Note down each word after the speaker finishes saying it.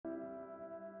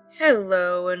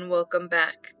Hello and welcome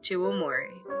back to OMORI.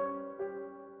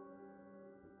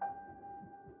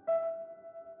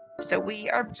 So we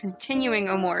are continuing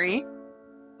OMORI.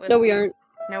 No, we aren't.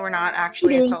 No, we're not.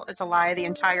 Actually, it's a lie. The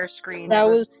entire screen. That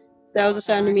was a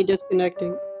sound of me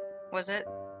disconnecting. Was it?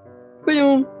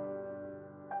 Boom.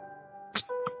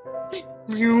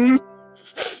 Boom.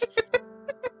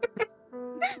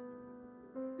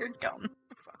 You're dumb.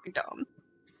 You're fucking dumb.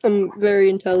 I'm very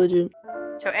intelligent.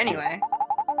 So anyway.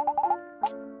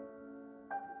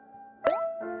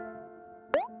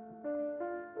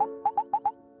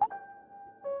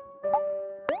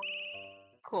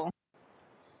 Cool.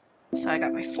 So I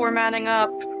got my formatting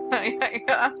up.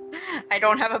 I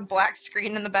don't have a black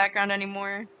screen in the background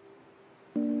anymore.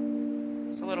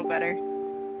 It's a little better.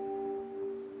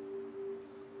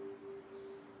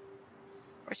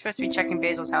 We're supposed to be checking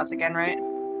Basil's house again, right? I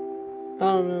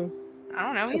don't know. I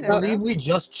don't know I either. believe we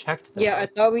just checked that. Yeah, I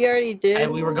thought we already did.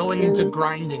 And we were going into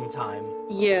grinding time.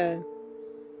 Yeah.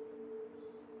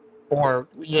 Or,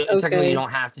 yeah, Okay. technically you don't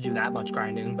have to do that much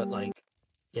grinding, but like,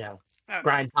 yeah. Okay.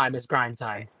 Grind time is grind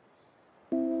time.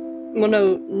 Well,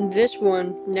 no, this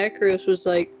one, Necros was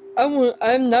like,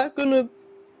 I'm not gonna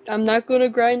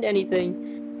grind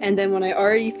anything. And then when I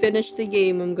already finished the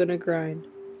game, I'm gonna grind.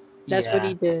 That's what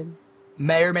he did.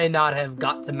 May or may not have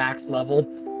got to max level,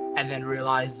 and then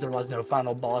realized there was no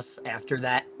final boss after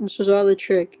that. This was all a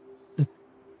trick.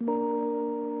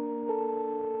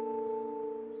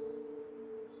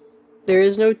 There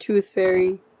is no Tooth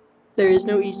Fairy, there is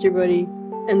no Easter Bunny,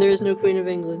 and there is no Queen of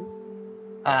England.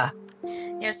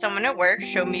 Yeah, someone at work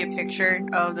showed me a picture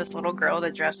of this little girl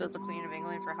that dressed as the Queen of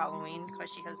England for Halloween because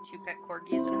she has 2 pet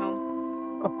corgis at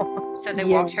home. So they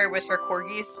walked her with her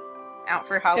corgis out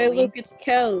for Halloween. Hey, look, it's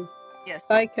Kel. Yes.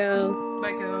 Bye, Kel.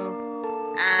 Bye,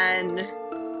 Kel. And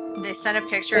they sent a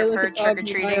picture of her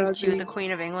trick-or-treating to the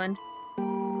Queen of England.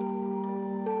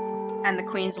 And the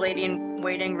Queen's lady in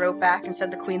waiting wrote back and said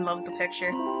the Queen loved the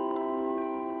picture.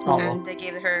 Oh. And they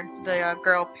gave her, the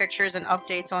girl, pictures and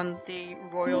updates on the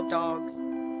royal dogs.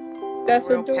 That's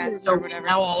royal pets So or we whatever.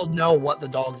 now all know what the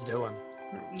dog's doing.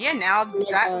 Yeah, now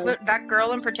that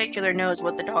girl in particular knows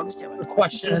what the dog's doing. The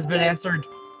question has been answered.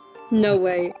 No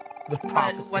way. The But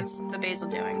prophecy. what's the Basil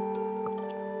doing?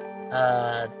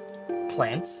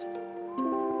 Plants.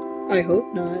 I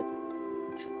hope not.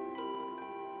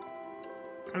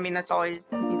 I mean, that's all he's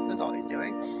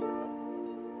doing.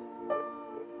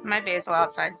 My Basil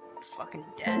outside's fucking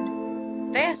dead.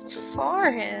 Vast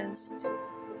forest.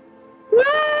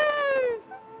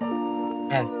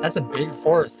 Man, that's a big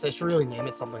forest. They should really name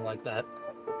it something like that.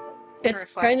 It's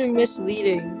Reflect. kind of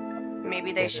misleading.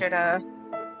 Maybe they should, the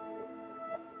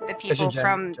people should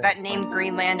from change. that name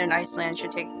Greenland and Iceland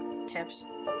should take tips.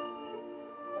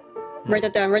 Write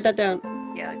that down, write that down.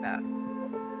 Yeah, like that.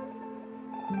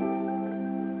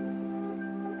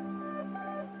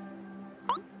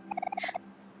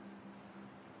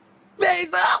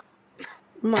 Basil! Oh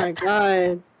my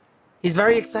god. He's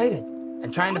very excited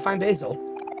and trying to find Basil.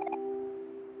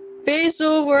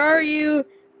 Basil, where are you?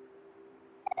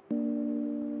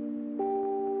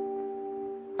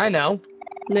 I know.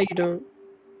 No, you don't.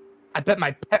 I bet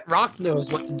my pet rock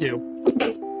knows what to do.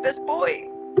 This boy!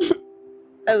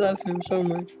 I love him so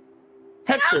much.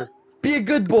 Hector, be a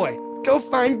good boy. Go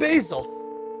find Basil.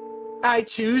 I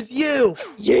choose you.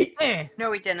 Yeet. Eh,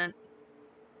 No, he didn't.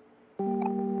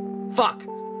 fuck.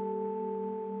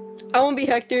 I won't be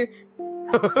Hector.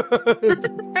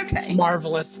 Okay.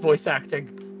 Marvelous voice acting.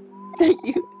 Thank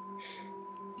you.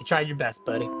 You tried your best,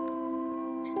 buddy.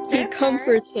 He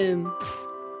comforts him.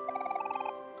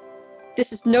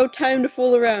 This is no time to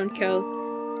fool around, Kel.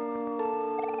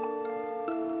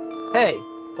 Hey,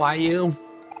 why you?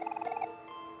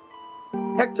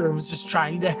 Hector was just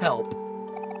trying to help.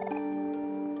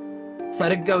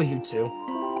 Let it go, you two.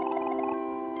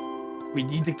 We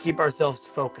need to keep ourselves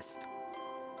focused.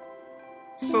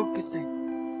 Focusing.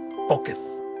 Focus.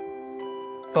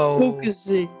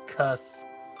 Focusing. Focus.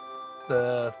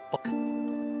 The focus.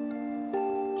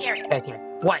 Scary. Okay.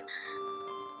 What?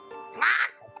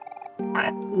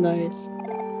 Nice.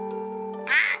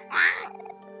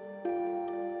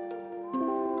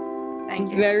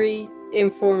 Thank you. Very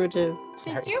informative.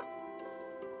 Thank you.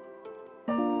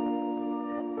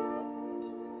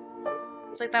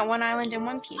 It's like that one island in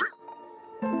One Piece.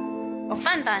 Oh,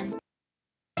 Bun Bun.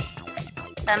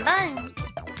 Bun Bun.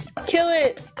 Kill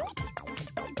it!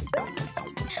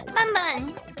 Bun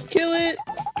Bun. Kill it!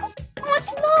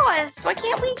 What's lost? Why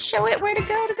can't we show it where to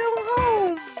go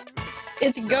home?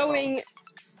 It's going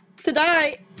to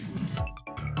die!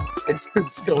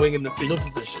 It's going in the fetal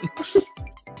position.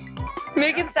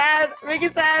 Make it sad! Make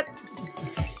it sad!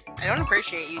 I don't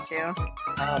appreciate you two.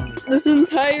 This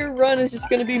entire run is just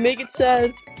gonna be make it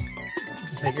sad.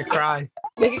 Make it cry.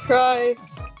 Make it cry.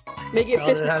 Make it Tell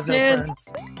it has no friends.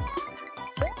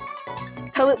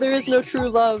 Tell it there is no true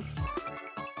love.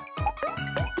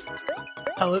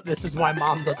 Tell it this is why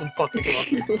mom doesn't fucking love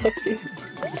you.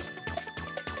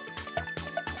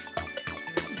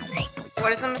 What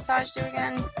does the massage do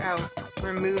again? Oh,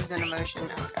 removes an emotion.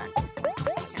 Okay.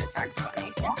 Can attack the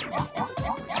bunny.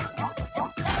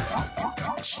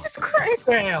 Jesus Christ!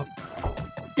 Damn.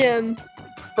 Damn.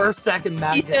 First, second,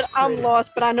 Matt. He said, I'm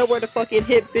lost, but I know where to fucking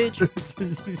hit, bitch.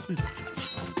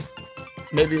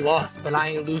 Maybe lost, but I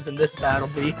ain't losing this battle,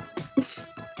 B.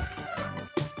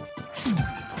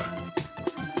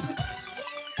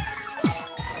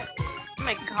 Oh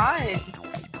my god.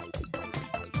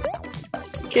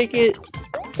 Kick it.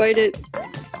 Fight it.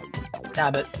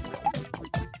 Stab it.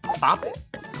 Pop it.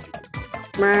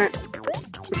 Meh.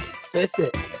 Twist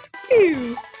it.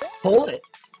 Ew. Pull it.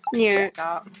 Yeah.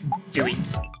 Stop. Do it.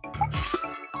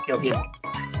 Kill him.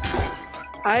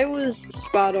 I was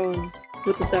spot on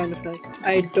with the sound effects.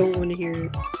 I don't want to hear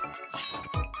it.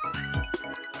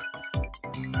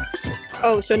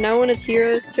 Oh, so now when it's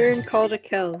Hero's turn, call to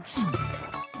Kel.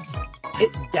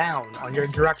 Hit down on your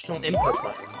directional input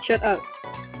button. Shut up.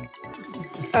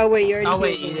 Oh wait, you already Oh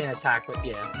wait, healed you him. didn't attack with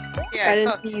Yeah, I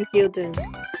didn't see you healed him.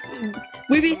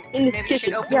 Whippy in the Maybe you kitchen.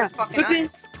 should open Yeah, your fucking whipping,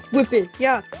 eyes. whipping.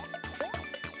 Yeah.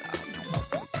 Stop.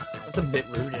 That's a bit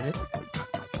rude, isn't it?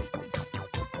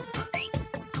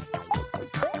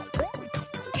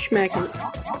 Smack it.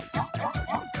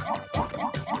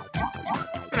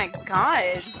 Oh my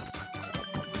god.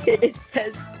 It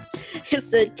said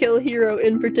kill hero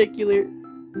in particular.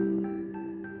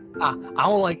 I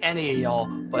don't like any of y'all,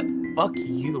 but fuck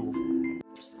you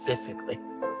specifically.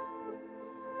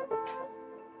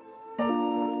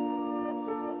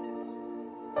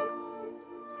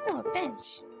 Oh, a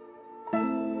bench.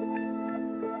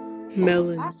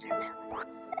 Melon. Foster melon.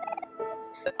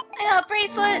 I got a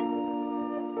bracelet.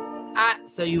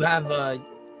 So you have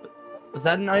was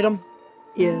that an item?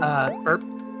 Yeah. Burp.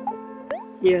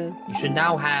 Yeah. You should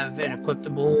now have an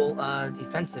equipable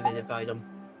defensive item.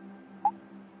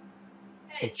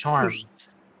 A charm.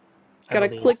 I Gotta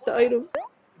believe. click the item.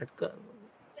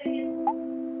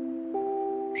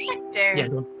 Right there.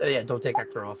 Yeah, don't take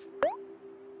Hector off.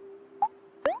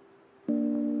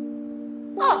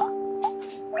 Oh.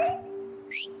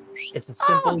 It's a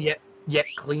simple yet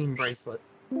clean bracelet.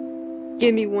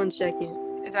 Give me 1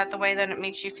 second. Is that the way that it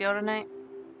makes you feel tonight?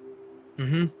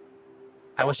 Mm-hmm.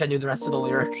 I wish I knew the rest of the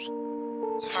lyrics.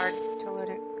 It's hard to let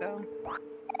it go.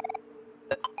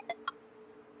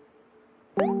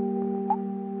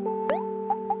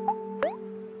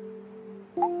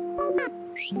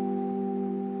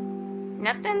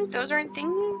 Nothing? Those aren't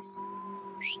thingies?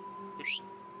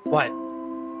 What?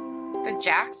 The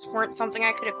jacks weren't something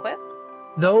I could equip?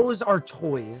 Those are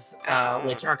toys,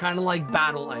 which are kind of like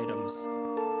battle items.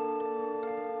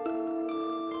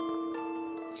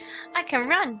 I can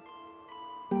run.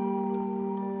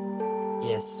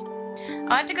 Yes.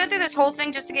 I have to go through this whole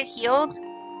thing just to get healed?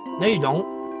 No, you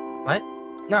don't. What?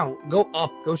 No, go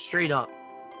up. Go straight up.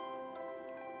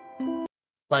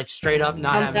 Like, straight up,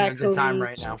 not I'm having a back, good time homies.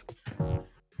 right now.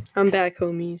 I'm back,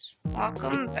 homies.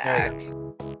 Welcome back.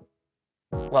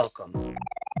 Welcome.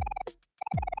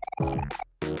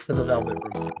 To the Velvet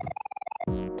Room.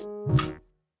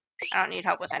 I don't need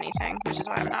help with anything, which is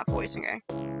why I'm not voicing her.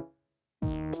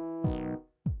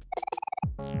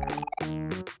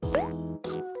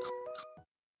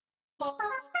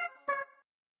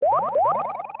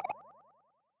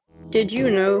 Did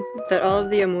you know that all of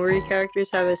the OMORI characters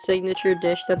have a signature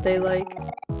dish that they like?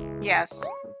 Yes.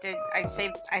 I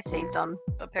saved them,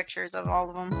 the pictures of all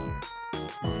of them.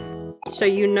 So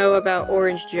you know about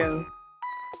Orange Joe.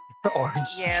 Orange.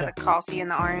 Yeah, the coffee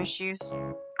and the orange juice.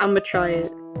 I'ma try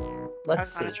it. I Let's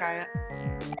was see. gonna try it.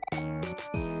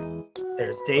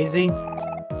 There's Daisy.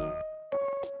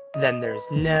 Then there's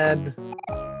Neb.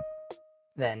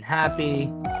 Then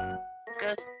Happy. Let's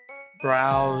go.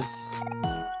 Browse.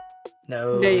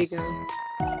 Nose. There you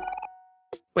go.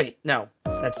 Wait, no.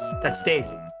 That's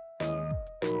Daisy.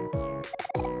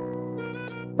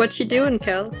 What you doing,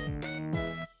 Kel?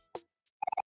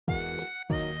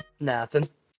 Nothing.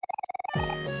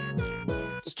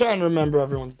 Just trying to remember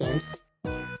everyone's names.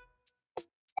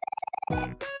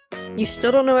 You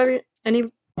still don't know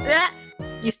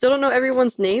You still don't know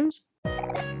everyone's names?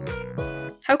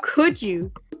 How could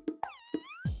you?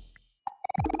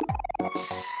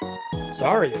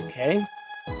 Sorry, okay?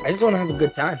 I just want to have a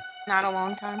good time. Not a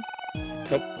long time.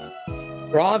 Nope.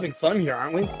 We're all having fun here,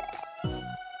 aren't we?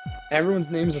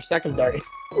 Everyone's names are secondary.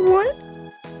 What?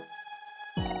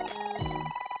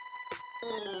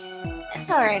 It's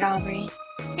alright, Aubrey.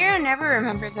 Hero never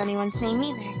remembers anyone's name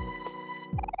either.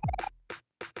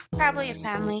 Probably a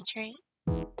family trait.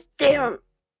 Damn.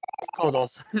 Hold on.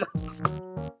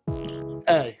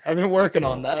 Hey, I've been working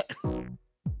on that.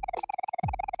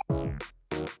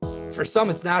 For some,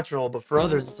 it's natural, but for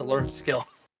others, it's a learned skill.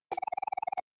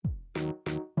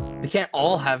 We can't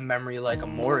all have memory like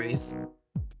OMORI's.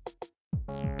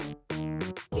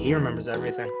 He remembers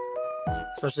everything,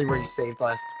 especially where you saved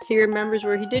last. He remembers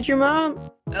where he did your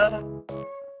mom.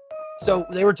 So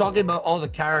they were talking about all the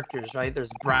characters, right?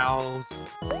 There's Browse,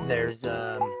 there's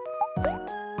I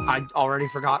already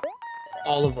forgot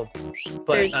all of them.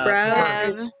 But There's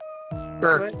Browse.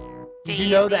 Burke. What? Did you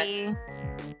know that?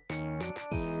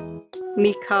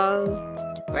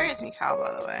 Mikal. Where is Mikal,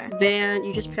 by the way? Van,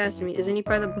 you just passed me. Isn't he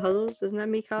by the puzzles? Isn't that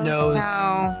Mikal? No.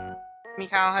 No.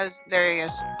 Mikal has. There he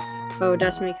is. Oh,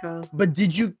 that's Mikal. But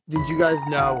did you guys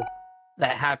know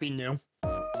that Happy knew?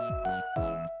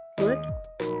 What?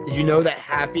 Did you know that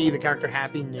Happy, the character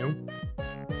Happy, knew?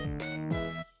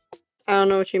 I don't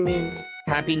know what you mean.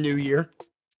 Happy New Year.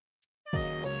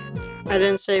 I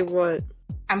didn't say what.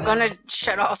 I'm gonna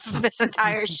shut off this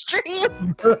entire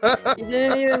stream. You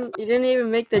didn't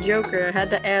even make the Joker. I had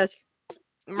to ask.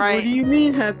 Right. What do you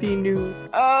mean Happy New?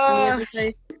 I had to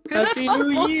say, who the Happy fuck New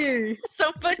will- Year.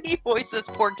 Somebody voice this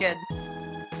poor kid.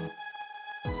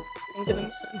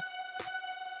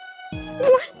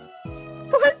 What?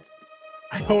 What?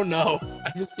 I don't know.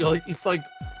 I just feel like he's like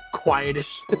quietish.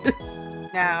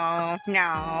 No.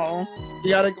 You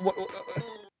gotta.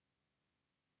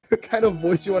 What kind of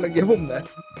voice you want to give him then?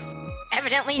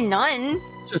 Evidently none.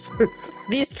 Just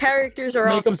These characters are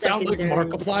all make him sound like secondary.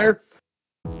 Markiplier.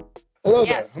 Hello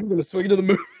Yes. there. I'm gonna swing to the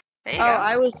moon. There you Oh, go.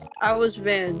 I was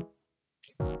Van.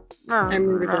 I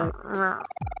remember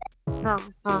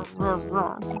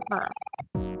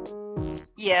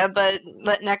Yeah, but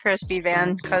let Necros be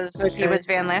Van, because he Okay. was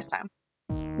Van last time.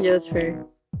 Yeah, that's fair.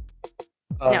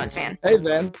 No, it's Van. Hey,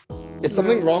 Van. Is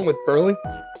something wrong with Burley?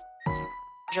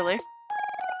 Usually.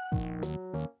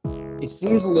 He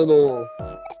seems a little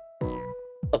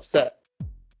upset.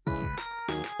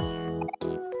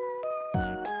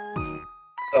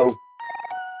 Oh.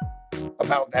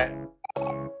 About that.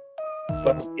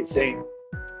 What you say?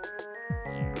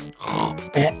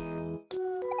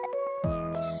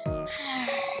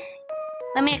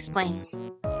 Let me explain.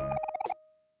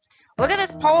 Look at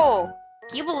this pole!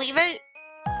 Can you believe it?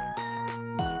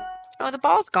 Oh, the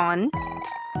ball's gone.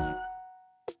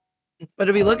 What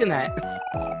are we looking at?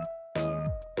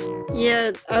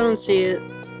 Yeah, I don't see it.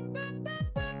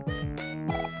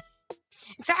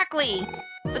 Exactly!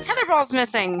 The tether ball's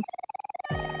missing!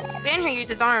 Van here used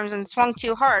his arms and swung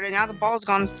too hard, and now the ball's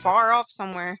gone far off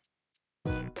somewhere.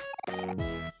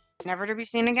 Never to be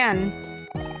seen again.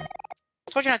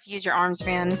 Told you not to use your arms,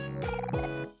 Van.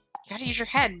 You gotta use your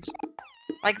head.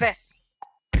 Like this.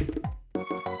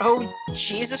 Oh,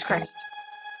 Jesus Christ.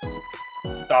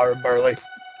 Sorry, Burley.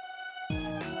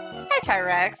 Hi,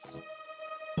 Tyrex.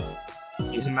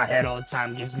 Using my head all the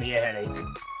time gives me a headache.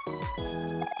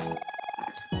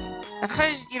 That's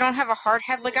because you don't have a hard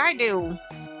head like I do.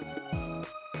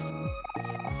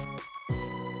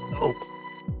 Oh,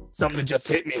 something just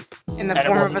hit me. In the And it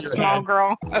form of wasn't a your small head.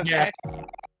 girl. Okay. Yeah.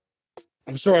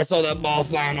 I'm sure I saw that ball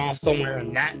flying off somewhere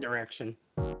in that direction.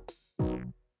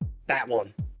 That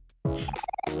one.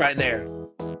 Right there.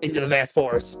 Into the vast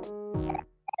forest.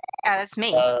 Yeah, that's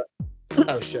me.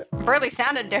 Oh shit. Burley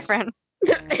sounded different.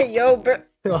 Hey, yo,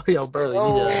 Oh, yo, Burley,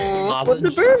 Oh. need a what's the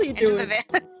lozenge? Burley Into the doing?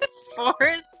 vast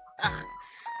forest. Ugh,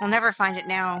 we'll never find it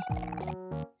now.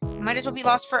 Might as well be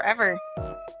lost forever.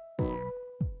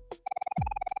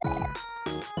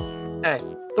 Hey,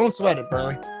 don't sweat it,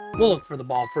 Burley. We'll look for the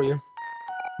ball for you.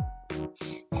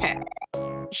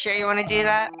 You sure you want to do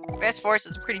that? Vast forest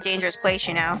is a pretty dangerous place,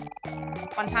 you know.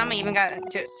 One time I even got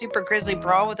into a super grisly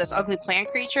brawl with this ugly plant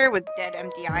creature with dead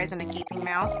empty eyes and a gaping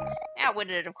mouth.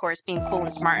 Outwitted, of course, being cool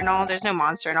and smart and all. There's no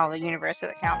monster in all the universe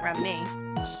that can outrun me.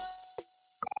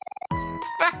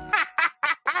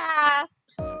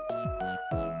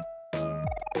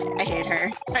 I hate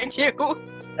her. I do.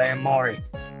 Hey, Maury.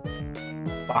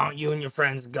 Why don't you and your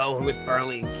friends go with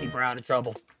Burley and keep her out of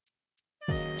trouble?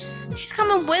 She's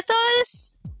coming with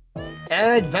us?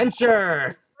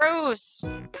 Adventure! Gross.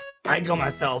 I'd go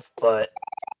myself, but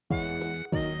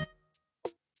I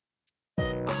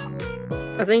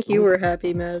think you were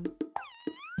happy, Mad.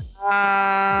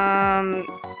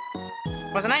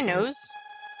 Wasn't I Nose?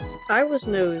 I was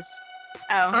Nose.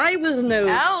 Oh. I was nose.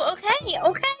 Oh, okay,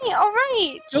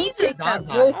 alright. Don't Jesus. take that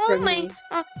Dazai. wolf Oh from my.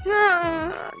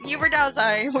 me. You were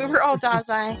Dazai. We were all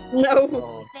Dazai. No.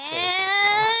 Oh,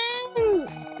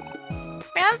 Then.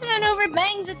 Bouncing over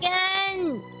bangs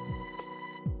again.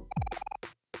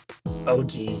 oh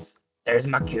geez. There's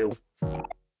my cue.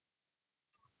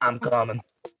 I'm coming.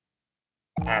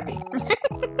 Abby.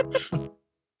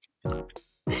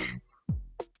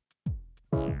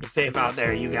 Be safe out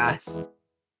there, you guys.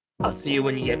 I'll see you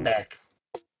when you get back.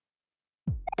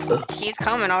 He's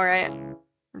coming, alright.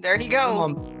 There he Come go.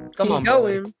 on. Come He's on, boy.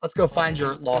 going. Let's go find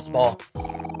your lost ball.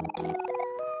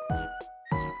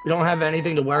 We don't have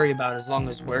anything to worry about as long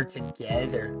as we're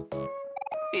together.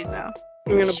 Please no.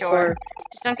 I'm gonna Sure. bark.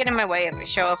 Just don't get in my way if I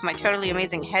show off my totally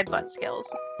amazing headbutt skills.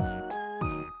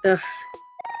 Ugh.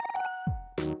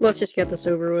 Let's just get this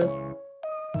over with.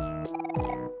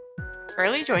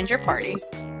 Curly joined your party.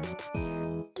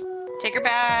 Take her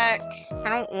back. I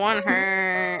don't want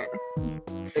her.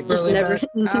 Just never,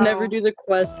 Oh. never do the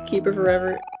quest. Keep her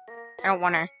forever. I don't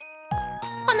want her.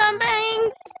 Hold on,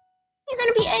 Bangs. You're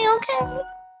gonna be A-okay.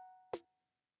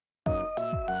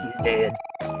 He's dead.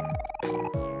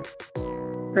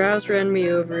 Browse ran me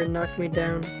over and knocked me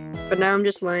down. But now I'm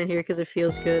just lying here because it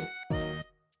feels good.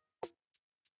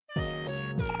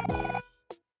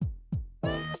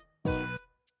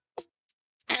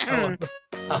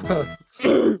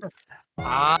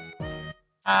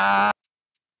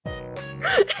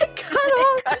 Cut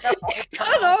off!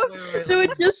 Cut off! So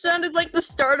it just sounded like the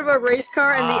start of a race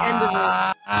car and the end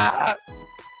of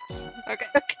Okay.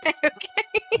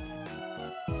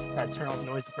 Gotta turn off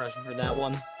noise suppression for that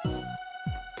one.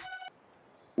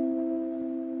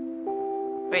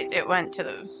 Wait, it went to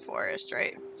the forest,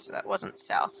 right? So that wasn't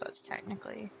south, that's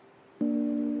technically. it.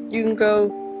 You can go...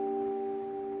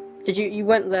 Did you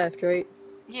went left, right?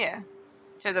 Yeah.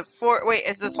 To the wait,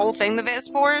 is this whole thing the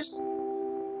vast forest?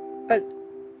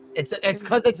 It's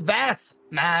cause it's vast,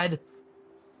 mad.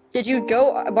 Did you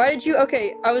go... Why did you...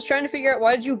 Okay, I was trying to figure out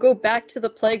why did you go back to the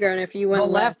playground if you went The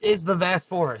left is the vast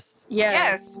forest. Yeah.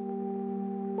 Yes.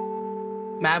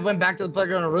 Mad went back to the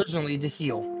playground originally to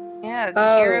heal. Yeah, the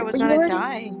Oh, hero was but you gonna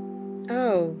already- die.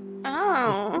 Oh.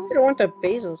 Oh. I don't want the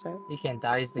Basil's out. He can't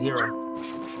die, he's the hero.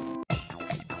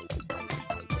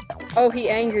 Oh, he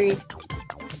angry.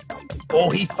 Oh,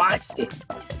 he feisty.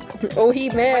 Oh, he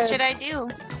mad. What should I do?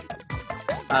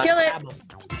 Kill it. Stab him.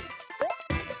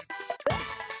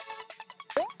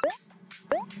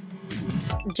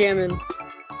 Jamming.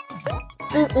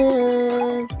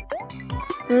 Mm-mm.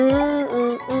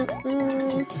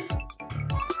 Mm-mm-mm-mm.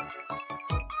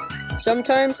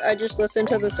 Sometimes I just listen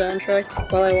to the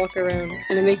soundtrack while I walk around,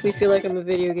 and it makes me feel like I'm a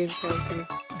video game character.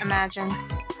 Imagine.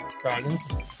 Dragons.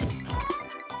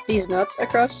 These nuts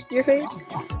across your face?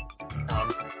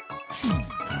 Um,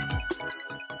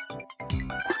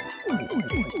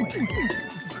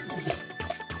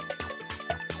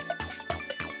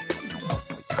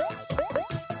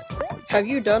 Have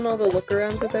you done all the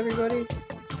look-arounds with everybody?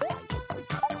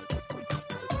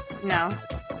 No.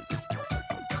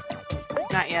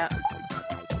 Not yet.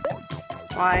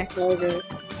 Why? Okay.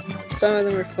 Some of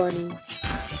them are funny.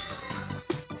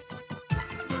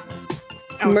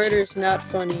 Oh, Murder's jeez. not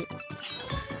funny.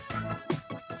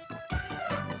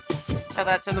 Tell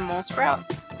that to the mole sprout.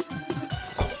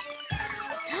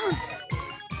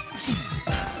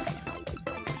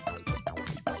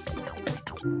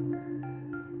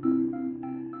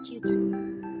 Cute.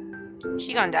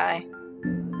 She gonna die.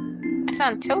 I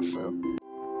found tofu.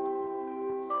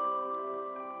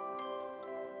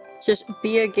 Just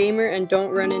be a gamer and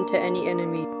don't run into any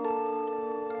enemy.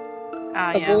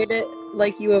 Ah, Avoid yes. it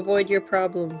like you avoid your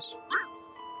problems.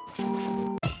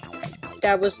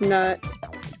 That was not...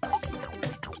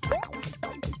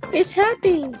 It's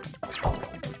happy!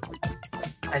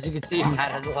 as you can see,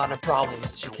 Matt has a lot of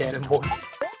problems she can't avoid.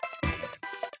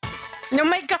 Oh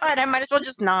my god, I might as well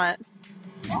just not.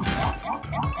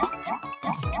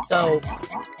 So,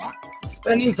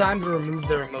 spending time to remove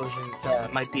their emotions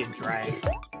might be a drag.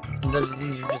 Sometimes it's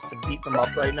easier just to beat them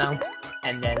up right now,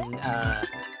 and then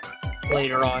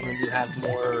later on, when you have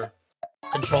more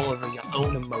control over your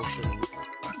own emotions,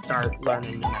 start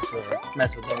learning to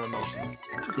mess with their emotions.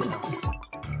 You know.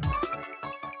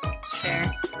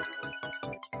 Fair.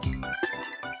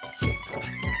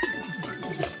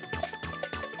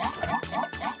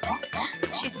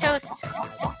 She's toast.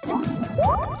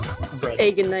 Bread.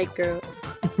 Hey, good night, girl.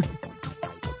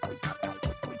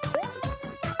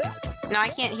 No, I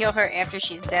can't heal her after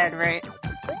she's dead, right?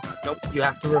 Nope, you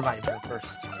have to revive her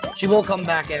first. She will come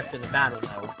back after the battle,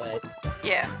 though, but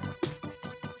Yeah.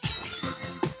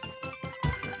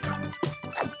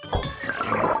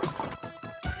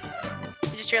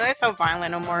 just realized how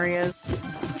violent Omori is.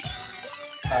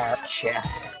 Yeah.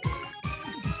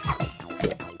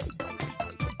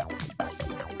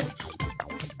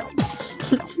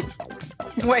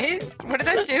 Wait, what did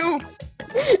that do?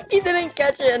 He didn't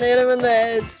catch it and hit him in the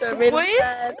head, so it made What? him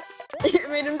sad. It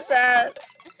made him sad.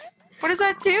 What does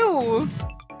that do?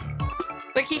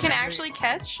 Like, he can actually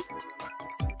catch?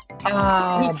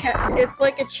 It's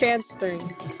like a chance thing.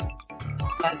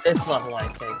 At this level, I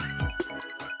think.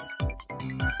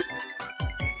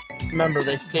 Remember,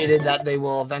 they stated that they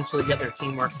will eventually get their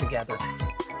teamwork together.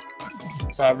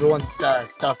 So everyone's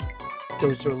stuff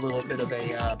goes through a little bit of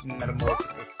a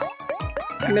metamorphosis.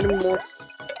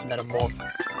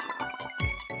 Metamorphosis.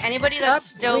 Anybody that's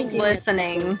Stop still blinking.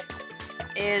 listening,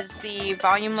 is the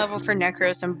volume level for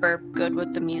Necros and Burp good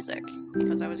with the music?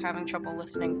 Because I was having trouble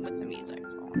listening with the music.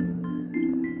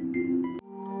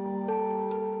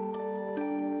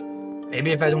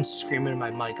 Maybe if I don't scream into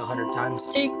my mic 100 times.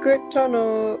 Secret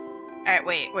tunnel. Alright,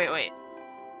 wait.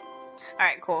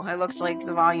 Alright, cool. It looks like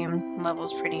the volume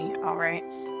level's pretty alright.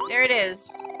 There it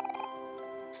is.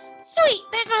 Sweet!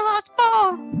 There's my lost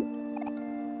ball!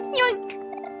 Yoink!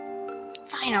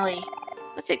 Finally.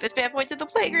 Let's take this bad boy to the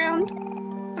playground.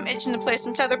 I'm itching to play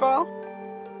some tetherball.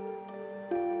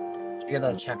 You get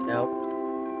that checked out.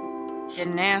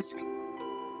 Didn't ask.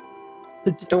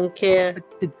 Don't care.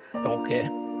 Don't care.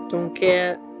 Don't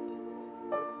care.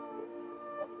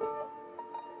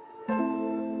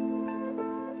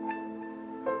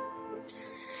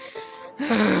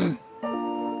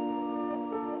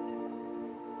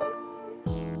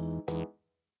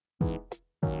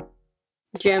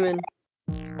 Jamming.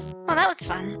 Well, that was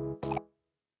fun.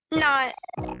 Not.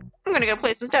 I'm gonna go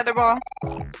play some tetherball.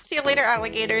 See you later,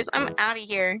 alligators. I'm out of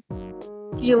here.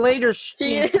 See you later, I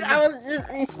was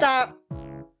just stop.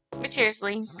 But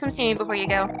seriously, come see me before you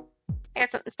go. I got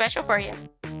something special for you.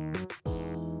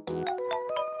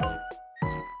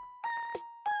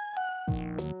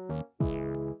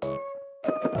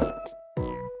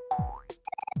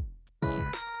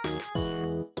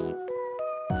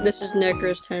 This is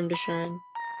Necro's time to shine.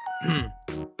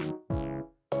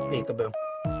 Peekaboo.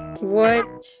 What?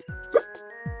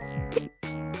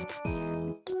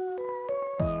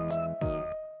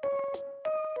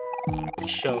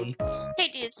 Shown. Hey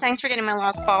dudes, thanks for getting my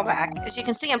lost ball back. As you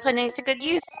can see, I'm putting it to good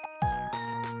use.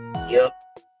 Yep.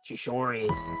 She sure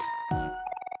is.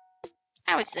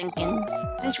 I was thinking,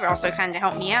 since you were also kind to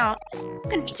help me out, I'm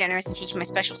gonna be generous and teach you my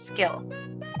special skill.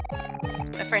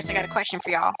 But first, I got a question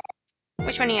for y'all.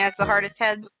 Which one of you has the hardest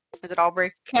head? Is it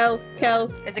Aubrey? Kel.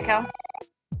 Is it Kel?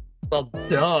 Well,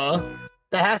 duh.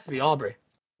 That has to be Aubrey.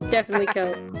 Definitely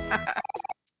Kel.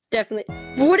 Definitely.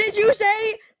 What did you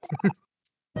say?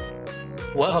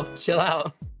 Whoa, chill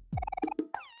out.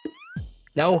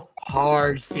 No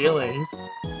hard feelings.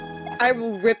 I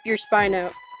will rip your spine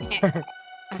out. That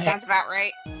sounds about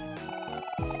right.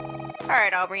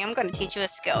 Alright, Aubrey, I'm gonna teach you a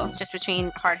skill, just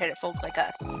between hard-headed folk like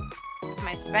us. It's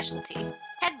my specialty.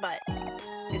 Headbutt.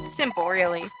 It's simple,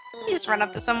 really. You just run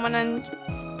up to someone and...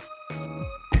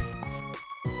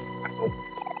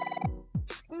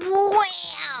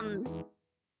 Wham!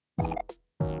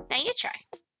 Now you try.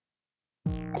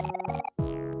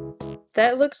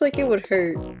 That looks like it would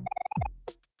hurt.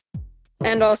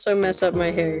 And also mess up my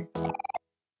hair.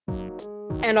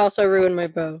 And also ruin my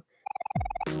bow.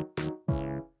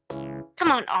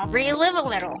 Come on, Aubrey, live a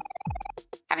little.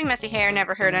 Having messy hair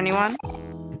never hurt anyone.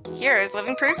 Here is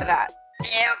living proof of that.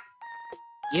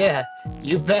 Yeah,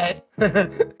 you bet.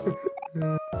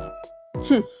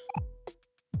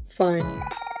 Fine.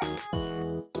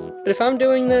 But if I'm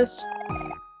doing this,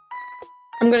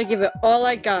 I'm gonna give it all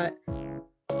I got.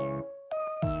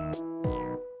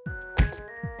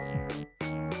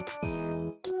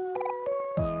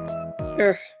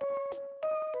 Urgh.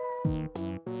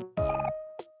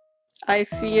 I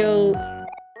feel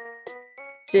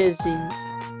dizzy.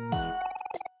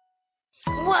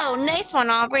 Whoa, nice one,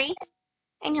 Aubrey.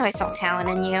 I knew I saw talent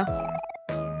in you.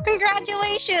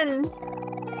 Congratulations!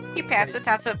 You passed the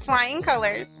test with flying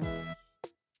colors.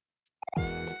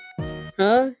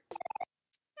 Huh?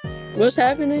 What's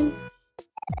happening?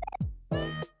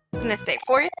 From this day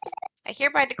forth, I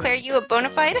hereby declare you a bona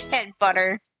fide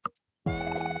headbutter.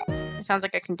 It sounds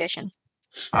like a condition.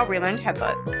 Aubrey learned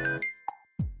headbutt.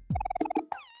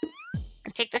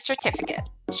 And take this certificate.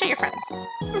 Show your friends.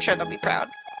 I'm sure they'll be proud.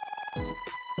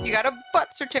 You got a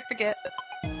butt certificate.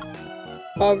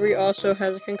 Aubrey also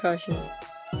has a concussion.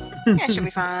 Yeah, she'll be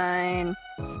fine.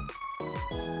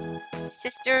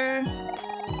 Sister.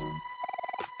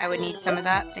 I would need some of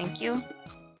that, thank you.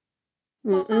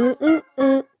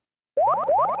 Mm-mm-mm-mm.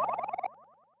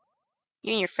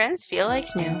 You and your friends feel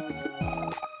like new.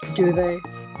 Do they?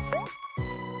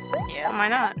 Yeah, why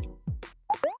not?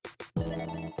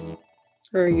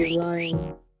 Or are you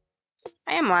lying?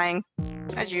 I am lying,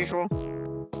 as usual.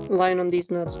 Lying on these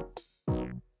nuts. Look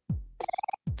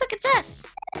at this!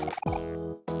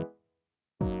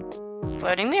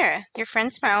 Floating mirror. Your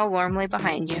friends smile warmly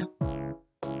behind you.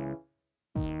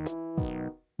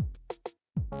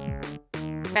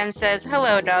 Ben says,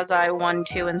 hello, Dazai 1,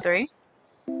 2, and 3.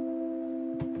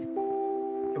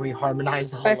 Can we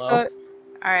harmonize the I hello?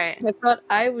 Alright.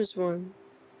 I was one.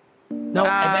 No,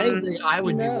 if anything, I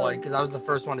would be no. one because I was the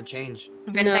first one to change.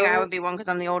 If anything, I No. would be one because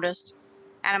I'm the oldest.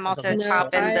 And I'm also No,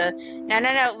 top in the...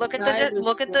 No. Look at I the... was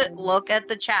Look at the... one. Look at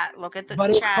the chat. Look at the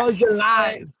But it's chat. because you're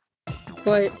live.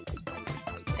 But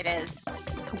It is.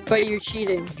 you're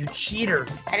cheating. You cheater.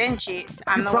 I didn't cheat.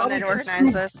 I'm You the one probably that organized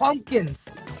consumed this. pumpkins.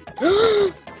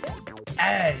 Why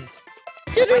And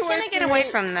Why can't I get away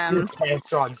from your them?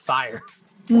 pants are on fire.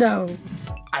 No.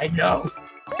 I know.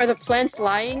 Are the plants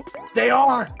lying? They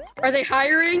are. Are they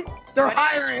hiring? They're What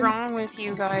is hiring. wrong with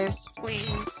you guys?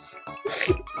 Please.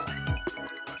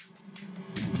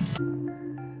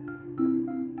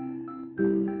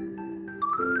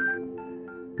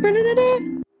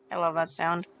 I love that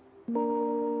sound.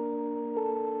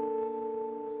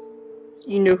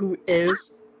 You know who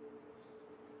is?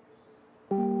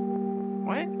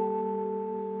 What?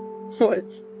 What?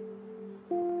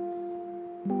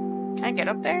 Can I get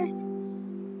up there?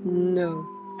 No.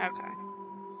 Okay.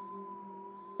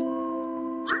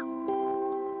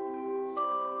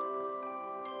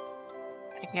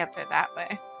 I can get up there that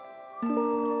way.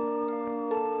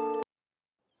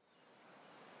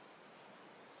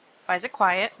 Why is it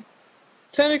quiet?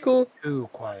 Tentacle. Too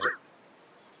quiet.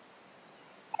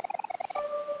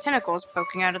 Tentacles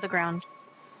poking out of the ground.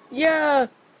 Yeah.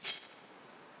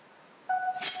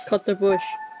 Cut the bush.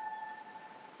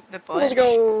 The bush. Let's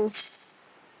go.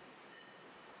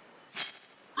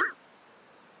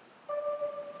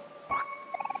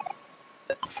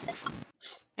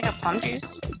 I got plum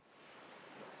juice.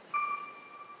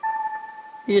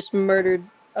 You just murdered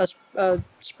a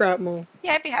sprout mole.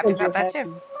 Yeah, I'd be happy about that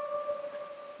too.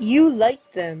 You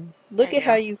like them. Look I at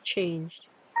how do. you've changed.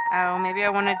 Oh, maybe I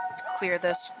want to clear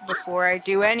this before I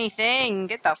do anything.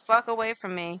 Get the fuck away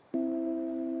from me.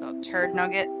 Little turd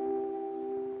nugget.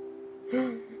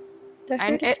 That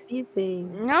hurt his pee-pee.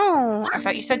 No! I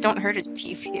thought you said don't hurt his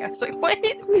pee-pee. I was like, what?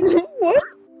 What?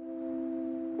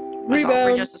 Was Aubrey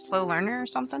Rebound. just a slow learner or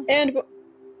something? And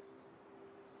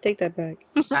take that back.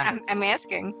 I'm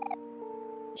asking.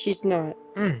 She's not.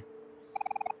 I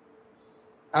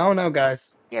don't know,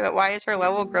 guys. Yeah, but why is her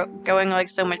level going like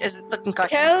so much? Is it the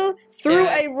concussion? Hell through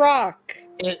Yeah. a rock.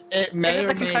 It may Is it or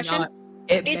the may concussion? not.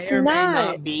 It It's may or may not.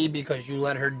 not be because you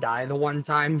let her die the one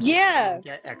time. So Yeah. you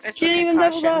get It's extra. She didn't even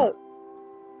level concussion. up.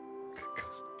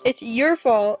 It's your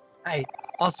fault. Hey,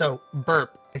 also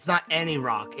burp. It's not any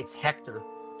rock. It's Hector.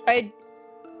 I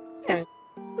I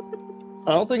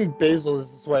don't think Basil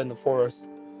is this way in the forest.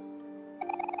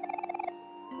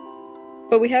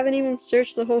 But we haven't even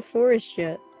searched the whole forest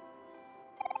yet.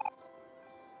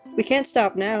 We can't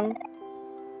stop now.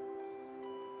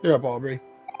 You're up, Aubrey.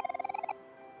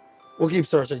 We'll keep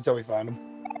searching until we find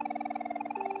him.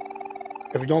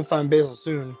 If we don't find Basil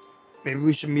soon, maybe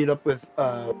we should meet up with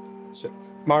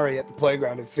Mari at the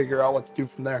playground and figure out what to do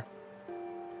from there.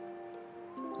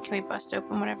 Can we bust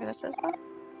open whatever this is, though?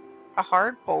 A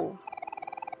hard bowl.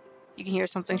 You can hear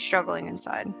something struggling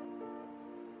inside.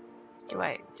 Can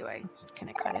I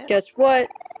cut it? Guess what?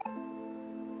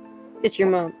 It's your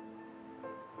mom.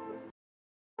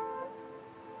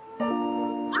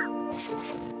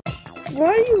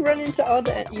 Why do you run into all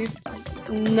that? You're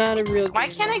not a real. Why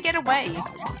gamer. can't I get away?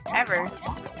 Ever.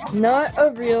 Not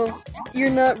a real. You're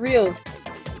not real.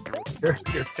 You're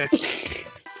fiction.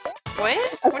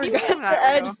 What? I What do you mean forgot I'm to not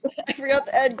add. real? I forgot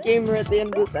to add gamer at the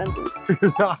end of the sentence.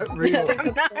 You're not real.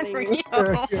 I'm not real.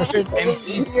 You're an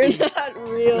NPC. You're not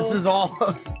real. This is all.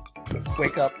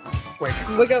 Wake up. Wake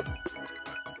up. Wake up.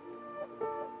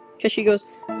 Cause she goes.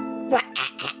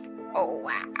 Oh,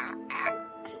 wow.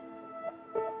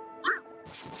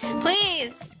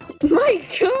 Please! My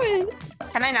God.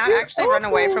 Can I not You're actually run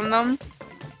away awful. from them?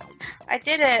 I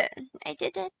did it. I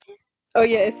did it. Oh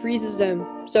yeah, it freezes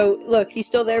them. So look, he's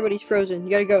still there, but he's frozen. You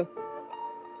gotta go.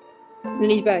 And then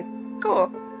he's back.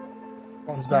 Cool.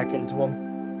 Comes back into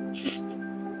him.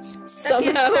 Stuck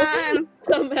in Somehow. time.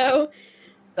 Somehow,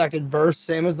 Second verse,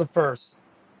 same as the first.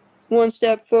 1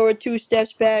 step forward, 2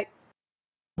 steps back.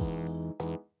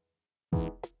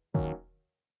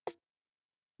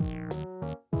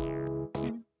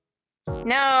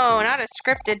 No, not a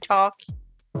scripted talk.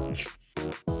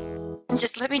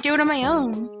 Just let me do it on my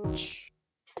own.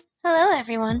 Hello,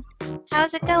 everyone.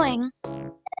 How's it going?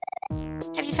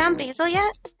 Have you found Basil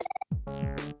yet?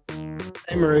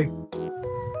 Hey, Marie.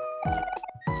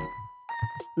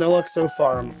 No luck so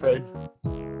far, I'm afraid.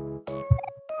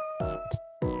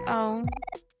 Oh.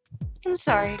 I'm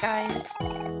sorry, guys.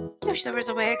 I wish there was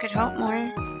a way I could help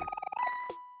more.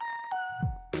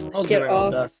 I'll Get do my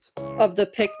off best. of the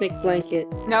picnic blanket.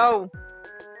 No.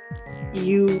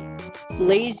 You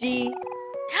lazy.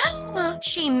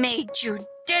 She made you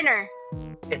dinner.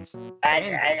 It's.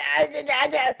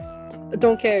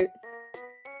 Don't care.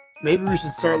 Maybe we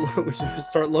should start. We should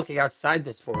start looking outside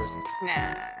this forest.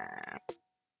 Nah.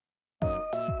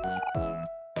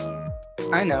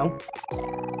 I know.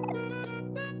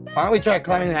 Why don't we try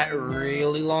climbing that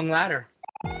really long ladder?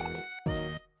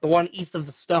 The one east of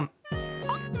the stump.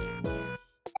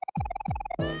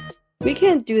 We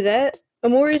can't do that.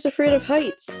 Omori's afraid of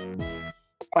heights.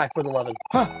 5'11".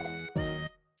 Huh.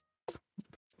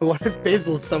 But what if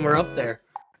Basil is somewhere up there?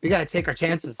 We gotta take our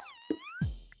chances.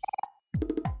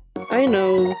 I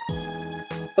know.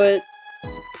 But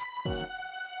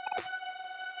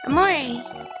Amori,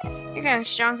 you're getting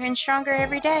stronger and stronger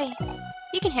every day.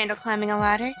 You can handle climbing a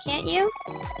ladder, can't you?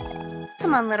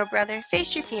 Come on, little brother,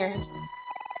 face your fears.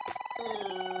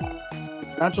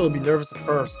 Naturally, be nervous at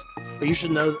first, but you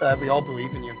should know that we all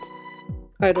believe in you.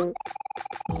 I don't.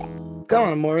 Come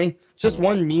on, Amori. Just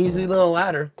one measly little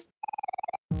ladder.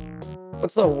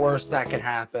 What's the worst that can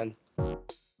happen?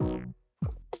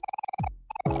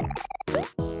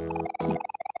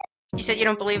 You said you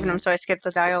don't believe in him, so I skipped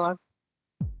the dialogue.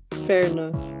 Fair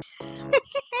enough.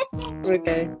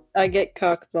 Okay. I get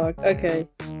cock-blocked. Okay.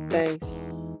 Thanks.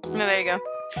 No, there you go.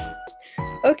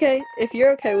 Okay, if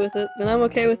you're okay with it, then I'm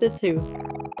okay with it too.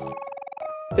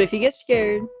 But if you get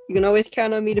scared, you can always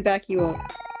count on me to back you up.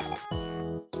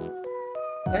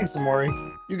 Thanks, Amori.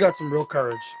 You got some real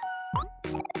courage.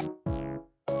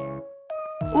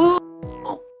 Ooh.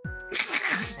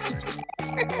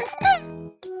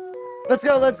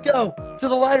 Let's go! To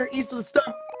the ladder east of the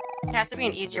stump! It has to be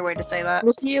an easier way to say that.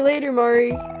 We'll see you later,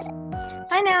 Mari.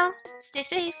 Bye now. Stay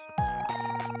safe.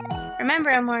 Remember,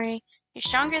 Amori, you're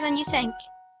stronger than you think.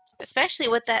 Especially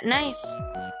with that knife.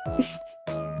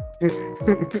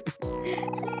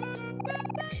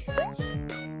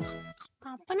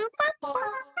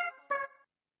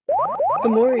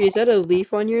 Omori, is that a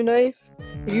leaf on your knife?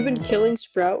 Have you been killing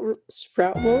sprout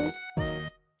moles?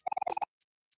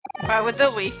 Why would the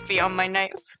leaf be on my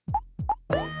knife?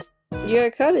 You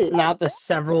gotta cut it. Not the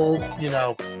several,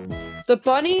 The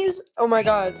bunnies? Oh my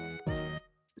god.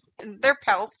 They're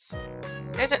pelts.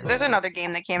 There's another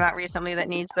game that came out recently that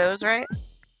needs those, right?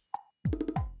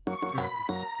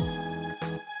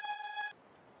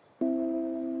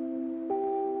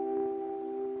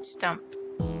 Stump.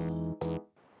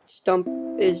 Stump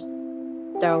is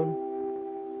down.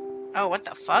 Oh, what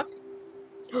the fuck?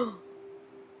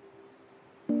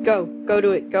 Go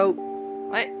to it, go.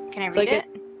 What? Can I read Click it?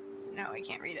 No, I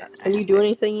can't read it. Can you do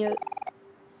anything yet?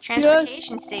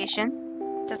 Transportation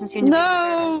station. Doesn't seem to be in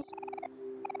service.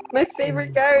 My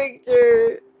favorite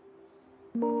character!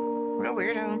 What a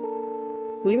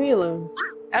weirdo. Leave me alone.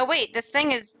 Oh wait, this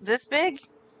thing is this big?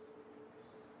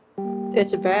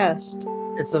 It's vast.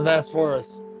 It's the vast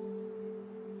forest.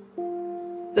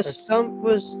 The stump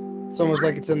was... It's almost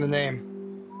like it's in the name.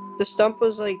 The stump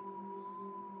was like...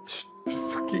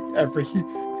 Fucking every...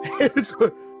 It's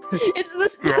the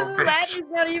stump! That is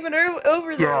not even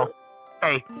over there! Yo.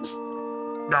 Hey.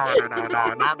 No,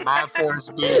 not my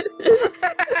forest beat.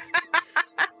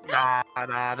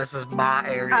 Nah, this is my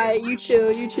area. Alright, you chill.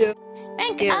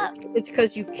 Rank Yeah, up. it's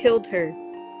because you killed her.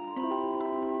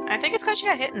 I think it's because she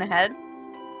got hit in the head.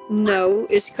 No,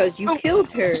 it's because you killed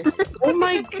her. Oh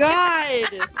my god!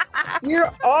 You're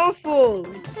awful!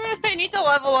 I need to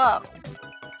level up.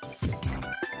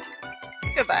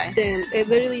 Goodbye. Damn, it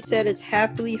literally said it's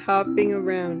happily hopping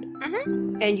around.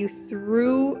 And you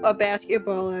threw a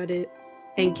basketball at it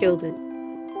and killed it.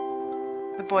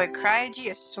 The boy cried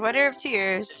you a sweater of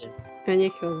tears. And you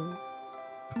killed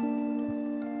him.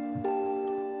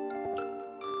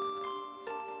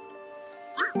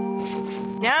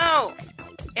 No!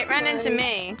 It ran into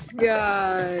me.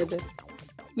 God.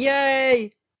 Yay!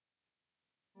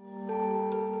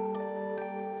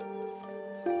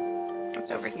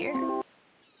 What's over here?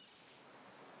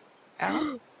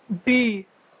 Oh. B.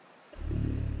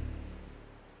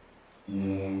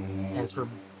 Stands for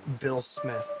Bill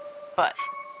Smith. But.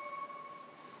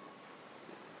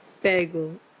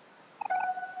 Bagel.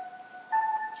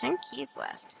 10 keys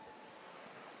left.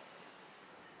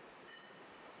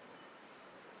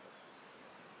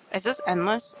 Is this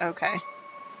endless? Okay.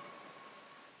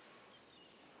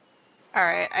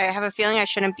 Alright, I have a feeling I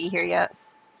shouldn't be here yet.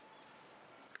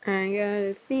 I got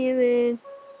a feeling.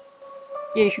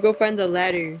 Yeah, you should go find the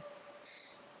ladder.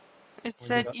 It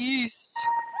said east.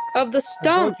 Of the I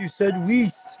stump! thought you said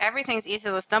west. Everything's east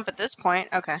of the stump at this point.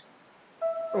 Okay.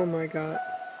 Oh my god.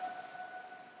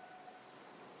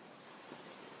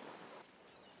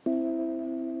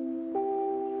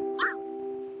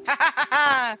 Ha ha ha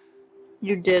ha!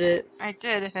 You did it. I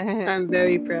did. I'm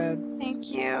very proud.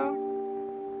 Thank you.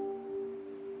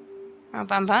 Oh,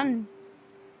 bun bun.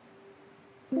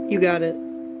 You got it.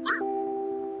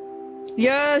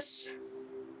 Yes!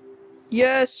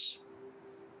 Yes!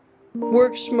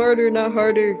 Work smarter, not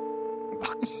harder.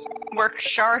 Work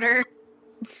sharter.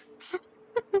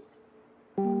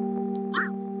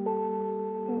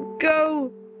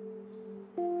 Go!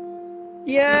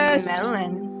 Yes!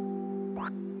 Melon.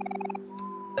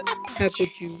 Apple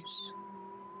juice.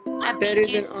 Apple Better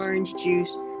juice. than orange juice,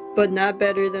 but not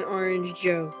better than Orange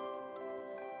Joe.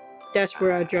 That's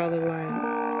where I draw the line.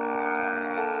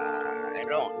 I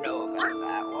don't know about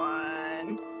that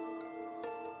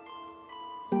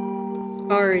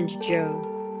one. Orange Joe.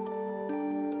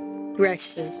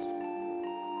 Breakfast.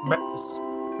 Breakfast.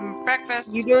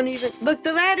 Breakfast. You don't even look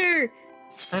the ladder.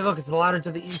 Hey, look, it's the ladder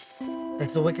to the east.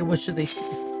 It's the Wicked Witch of the East.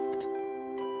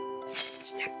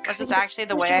 Was this actually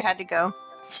the way I had to go?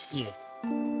 Yeah.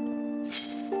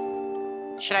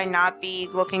 Should I not be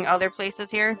looking other places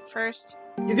here first?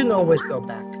 You can always go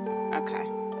back. Okay.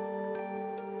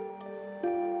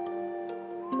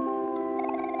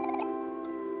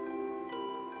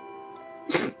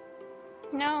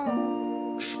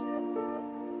 No.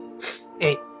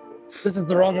 Hey, this is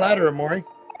the wrong ladder, Omori.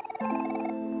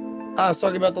 I was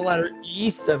talking about the ladder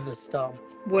east of the stump.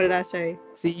 What did I say?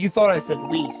 See, you thought I said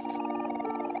west.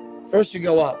 First you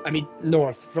go up,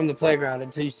 north from the playground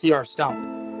until you see our stump.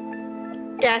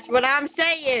 That's what I'm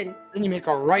saying. Then you make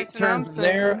a right That's what I'm turn from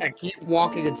there saying. and keep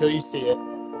walking until you see it.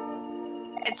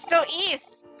 It's still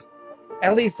east.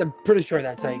 At least I'm pretty sure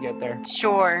that's how you get there.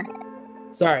 Sure.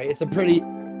 Sorry, it's a pretty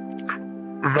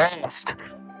vast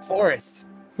forest.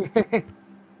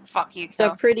 Fuck you, It's a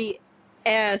Kel. pretty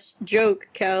ass joke,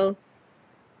 Kel.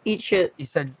 Eat shit. You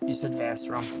said vast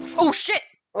wrong. Oh shit!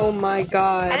 Oh my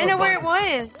god. I didn't know where it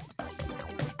was.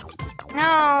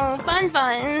 No, bun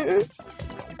buns.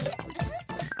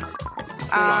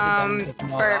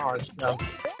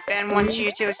 Ben wants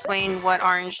you to explain what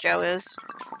Orange Joe is.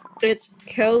 It's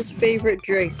Kel's favorite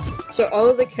drink. So all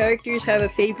of the characters have a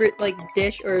favorite like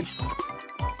dish or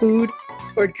food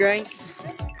or drink,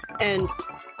 and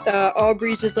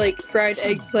Aubrey's is like fried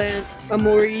eggplant.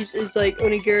 Omori's is like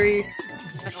onigiri.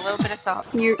 With a little bit of salt.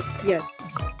 Yes.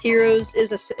 Heroes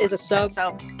is a sub.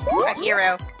 A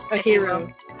hero. A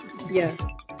hero. Yeah.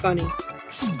 Funny.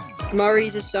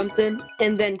 Mari's is something,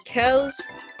 and then Kel's.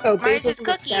 Oh, Mari's Basil's is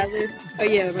cookies. a salad. Oh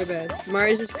yeah, my bad.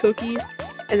 Mari's is cookies,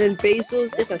 and then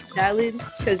Basil's is a salad,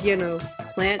 cause you know,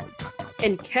 plant.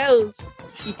 And Kel's,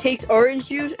 he takes orange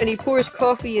juice and he pours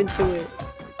coffee into it,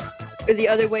 or the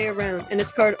other way around, and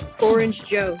it's called Orange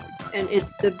Joe, and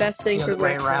it's the best thing The for other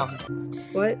way breakfast. around.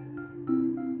 What?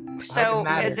 So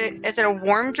matter. is it a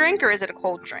warm drink or is it a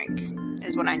cold drink?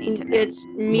 Is what I need to know. It's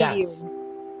medium. Yes.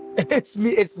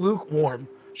 It's lukewarm.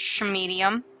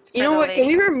 Medium. You know what? Can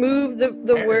we remove the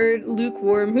word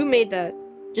lukewarm? Who made that?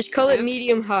 Just call it Luke?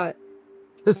 medium hot.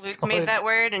 Luke made that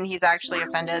word and he's actually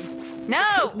offended.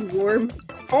 No! Warm.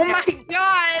 Oh my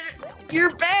god!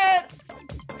 You're bad!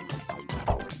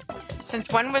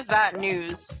 Since when was that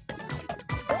news?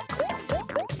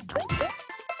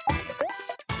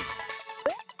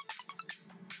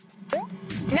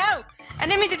 No! I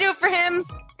didn't mean to do it for him!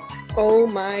 Oh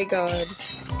my god.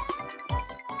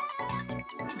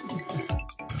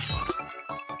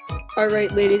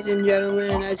 Alright, ladies and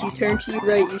gentlemen, as you turn to your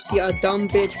right, you see a dumb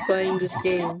bitch playing this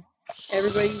game.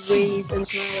 Everybody wave and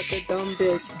smile at the dumb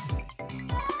bitch.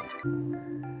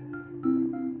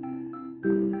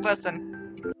 Listen.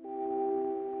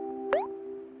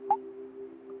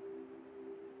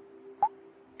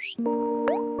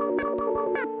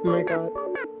 Oh my god.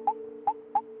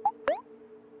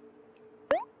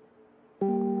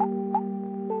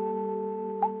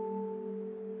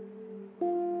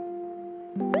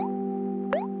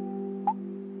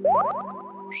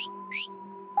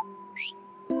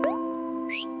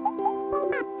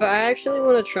 But I actually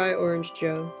want to try Orange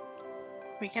Joe.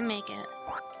 We can make it.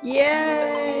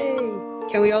 Yay!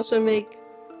 Can we also make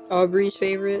Aubrey's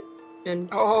favorite? And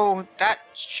Oh, that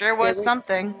sure was Yeah, we-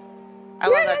 something. I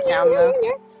love that sound though.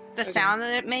 The sound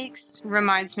that it makes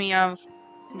reminds me of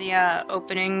the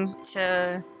opening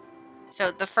to.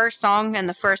 So the first song in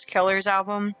the first Killers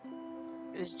album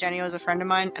is "Jenny Was a Friend of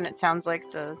Mine," and it sounds like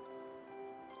the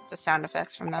the sound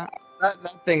effects from that. That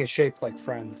thing is shaped like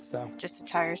Friends, so. Just a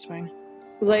tire swing.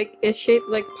 Like, it's shaped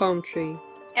like palm tree.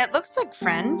 It looks like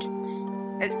Friend.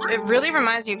 It really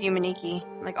reminds me of Yumaniki.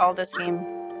 Like, all this game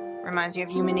reminds me of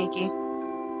Yumaniki.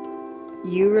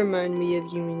 You remind me of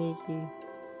Yumaniki.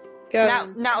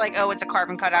 Go. Not like, oh, it's a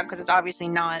carbon cutout, because it's obviously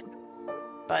not.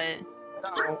 But...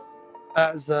 No.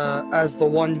 As the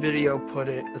one video put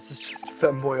it, this is just a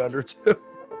femboy under 2.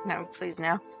 No, please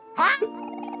no.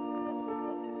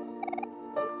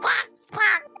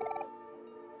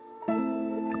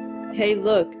 Hey,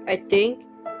 look, I think,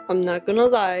 I'm not gonna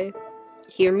lie,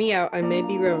 hear me out, I may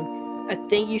be wrong. I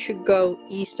think you should go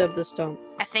east of the stump.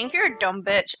 I think you're a dumb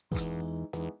bitch.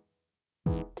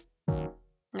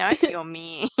 Now I feel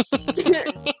mean.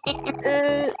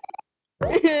 I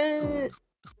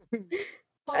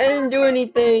didn't do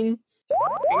anything. I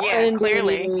Yeah, didn't do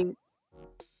clearly. anything.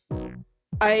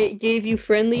 I gave you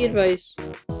friendly advice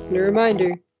and a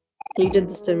reminder. You did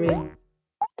this to me.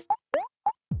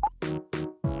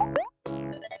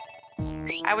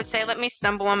 I would say let me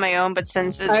stumble on my own, but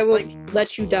since it, I will like,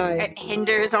 let you die. it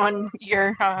hinders on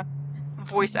your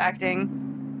voice acting,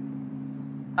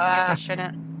 I guess I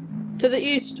shouldn't. To the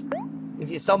east. If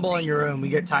you stumble on your own, we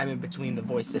get time in between the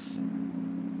voices.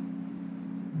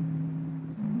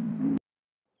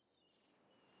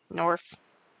 North.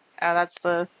 Oh, that's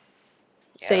the...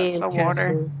 Yeah, Sand that's the water.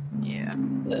 castle. Yeah.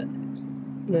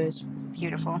 Nice.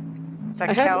 Beautiful. Is I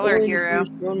that have Kel or orange Hero?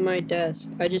 juice on my desk.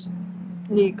 I just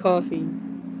need coffee.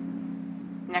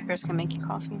 Neckers can make you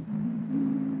coffee.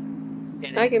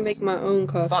 I can make my own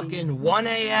coffee. Fucking 1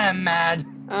 a.m.,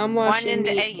 man. I'm 1 washing in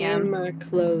the me AM. and my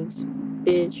clothes,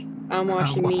 bitch. I'm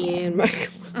washing me and my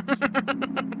clothes.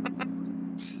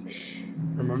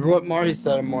 Remember what Mari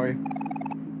said, Mari.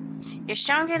 You're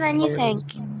stronger than you think.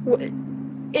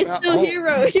 It's still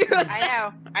Hero.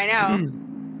 I know.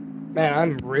 Man,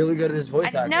 I'm really good at this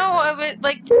voice acting. No, it was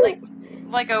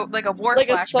like a war Like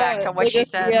a flashback thought, to what like she a-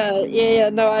 said. Yeah,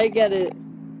 no, I get it.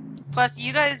 Plus,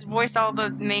 you guys voice all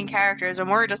the main characters, and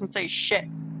Mori doesn't say shit.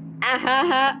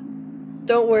 Ahaha.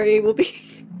 Don't worry, we'll be.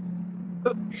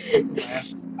 Don't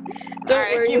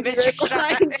Alright, worry, you we'll be missed your right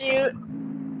shot. behind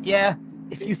you. Yeah,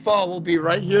 if you fall, we'll be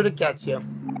right here to catch you.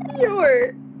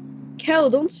 Sure. Kel,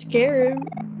 don't scare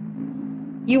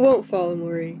him. You won't fall,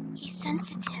 Mori. He's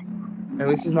sensitive. At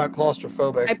least he's not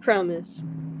claustrophobic. I promise.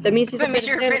 That means he's That means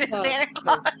you're afraid of Santa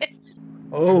Claus.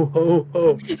 Oh, ho,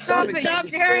 ho. Stop it, you're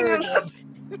scaring him.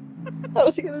 I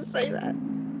was gonna say that.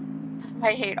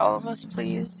 I hate all of us,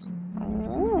 please.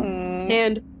 Ooh.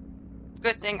 And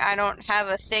Good thing I don't have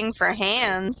a thing for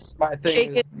hands. My thing Shake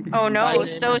is, it. Oh no, my name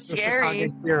so is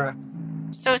scary. Kira.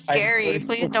 So scary. I'm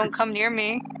Please don't come near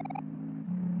me.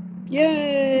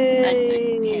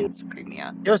 yay! Hands creep me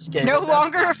out. You're scared. No of them.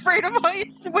 longer afraid of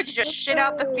heights. Would you just shit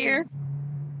out the fear?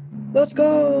 Let's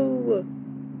go!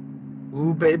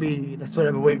 Ooh, baby, that's what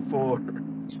I've been waiting for.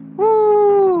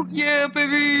 Woo! Yeah,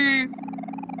 baby!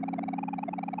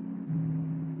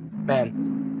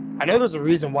 Man, I know there's a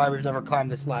reason why we've never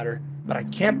climbed this ladder, but I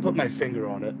can't put my finger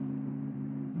on it.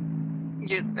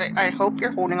 I hope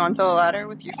you're holding onto the ladder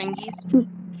with your fingies.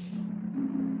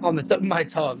 On the tip of my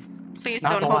tongue. Please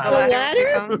Not don't the hold the ladder. ladder with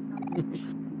your The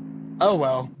tongue. Oh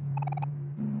well.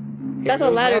 That's Here a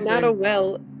goes ladder, nothing. not a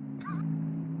well.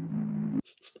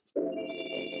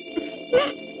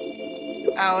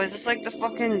 Oh, is this like the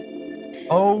fucking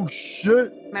Oh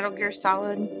shit! Metal Gear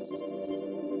Solid?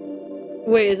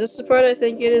 Wait, is this the part I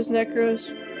think it is, Necros?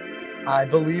 I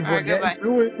believe we're Alright, goodbye. getting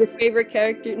through it. Your favorite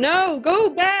character? No, go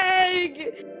back!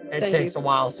 It Thank takes you. a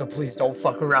while, so please don't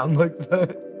fuck around like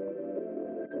that.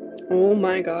 Oh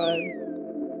my god.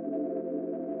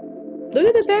 Look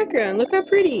at the background, look how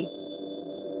pretty.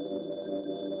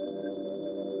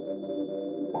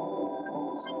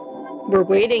 We're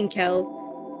waiting, Kel.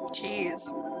 Jeez.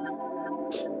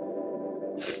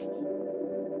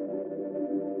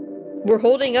 We're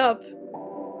holding up.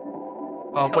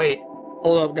 Oh wait,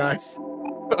 hold up, guys.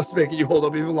 I was making you hold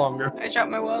up even longer. I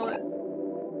dropped my wallet.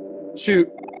 Shoot.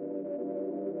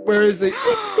 Where is it?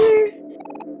 There.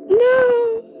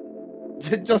 No!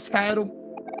 It just had him.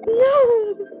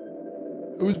 No!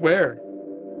 Who's where?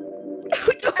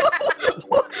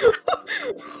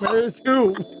 Where is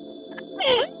who?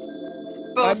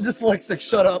 I'm Both. dyslexic,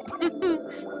 shut up.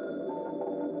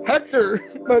 Hector,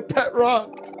 my pet rock.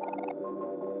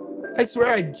 I swear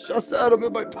I just had him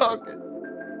in my pocket.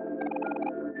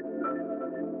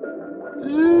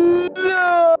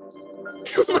 No!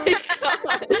 Oh my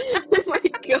god! Oh my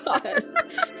god!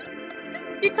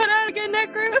 You cut out again,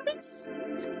 Necros?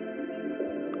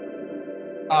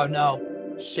 Oh no.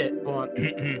 Shit, hold on.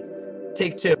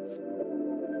 Take two.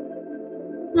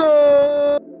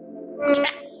 No!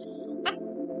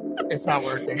 It's not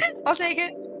working. I'll take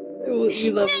it.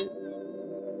 We love it.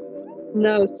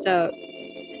 No, stop.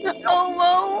 Oh,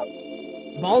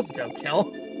 whoa. Balls go, Kel.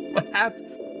 What happened?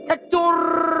 Hector!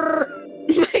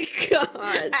 Oh my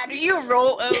god. How do you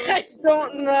roll I O's?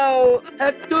 don't know.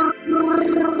 Hector!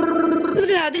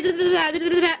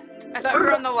 I thought we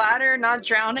were on the ladder, not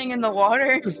drowning in the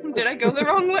water. Did I go the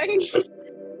wrong way?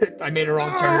 I made a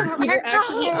wrong turn. You're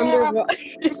actually underwater.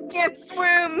 Can't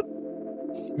swim.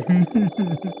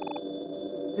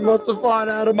 You must have fallen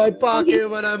out of my pocket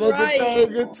when I wasn't Right.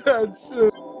 paying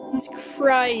attention. He's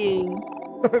crying.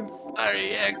 I'm sorry,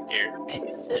 Hector.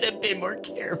 I should have been more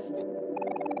careful.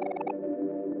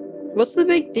 What's the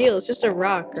big deal? It's just a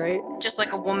rock, right? Just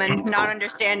like a woman, not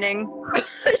understanding.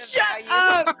 Shut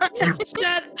up!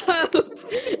 Shut up!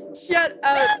 Shut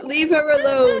up! Leave her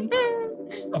alone.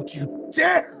 Don't you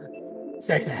dare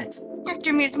say that.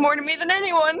 Hector means more to me than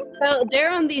anyone. Well, they're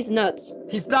on these nuts.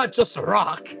 He's not just a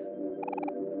rock.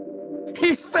 He's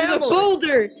He's a family.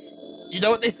 boulder! You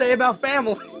know what they say about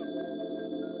family?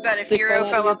 That if They Hero fell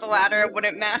out fell of off the ladder, it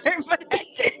wouldn't matter, but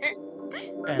Hector.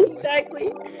 Family.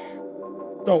 Exactly.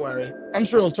 Don't worry. I'm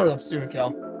sure it'll turn up soon,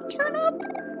 Kel. Turn up.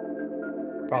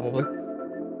 Probably.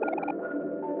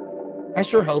 I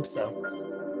sure hope so.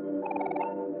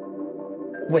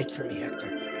 Wait for me, Hector.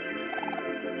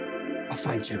 I'll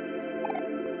find you.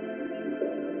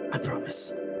 I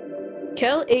promise.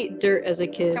 Kel ate dirt as a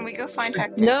kid. Can we go find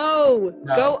Hector? No!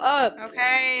 No. Go up!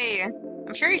 Okay.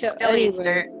 I'm sure he So still eats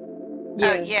anyway. dirt.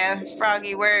 Yeah. Oh, yeah,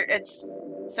 Froggy, where it's...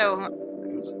 So...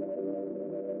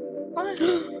 What?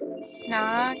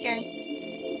 Snuggy.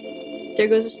 There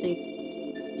goes a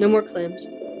snake. No more clams.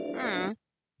 Hmm.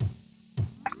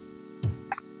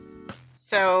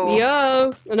 So...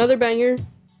 Yo! Another banger.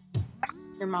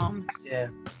 Your mom. Yeah.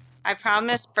 I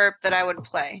promised Burp that I would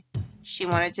play. She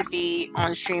wanted to be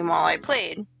on stream while I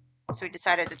played. So we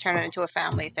decided to turn it into a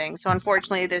family thing. So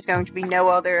unfortunately, there's going to be no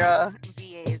other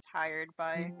VAs hired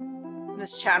by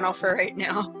this channel for right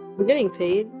now. We're getting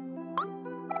paid.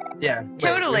 Yeah. Wait,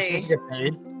 Totally. you're supposed to get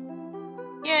paid?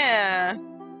 Yeah.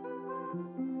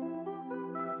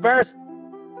 First.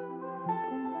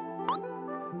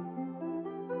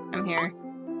 I'm here.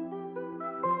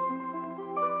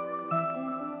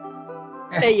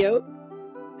 Hey, yo.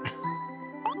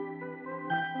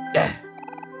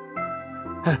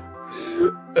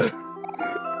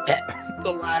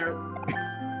 The ladder.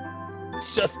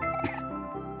 It's just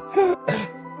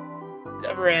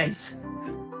never ends.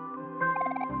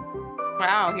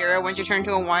 Wow, Hero, when'd you turn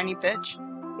into a whiny bitch?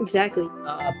 Exactly.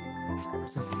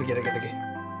 Spaghetti.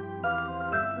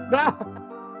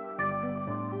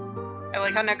 I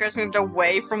like how Necros moved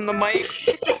away from the mic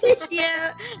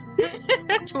Yeah.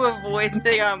 to avoid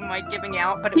the mic giving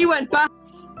out, but He went back.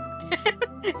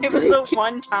 it was the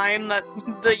one time that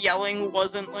the yelling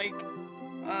wasn't like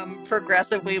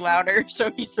progressively louder,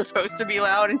 so he's supposed to be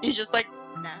loud, and he's just like,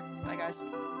 nah, bye guys.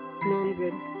 No, I'm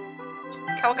good.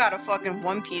 Kel got a fucking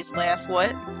One Piece laugh,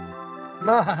 what?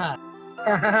 Nah,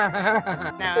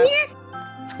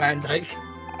 Van Dyke.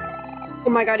 Oh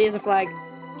my god, he has a flag.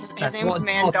 his That's name's one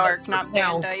small step Mandark, for not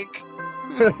Kel. Van Dyke.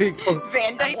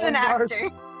 Van Dyke's an Mandark. actor.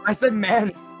 I said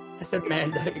man. I said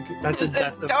Man Dyke. That's This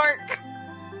his is dark.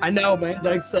 I know, Man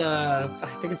Dyke's I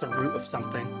think it's a root of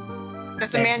something.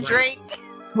 That's a Man's Mandrake.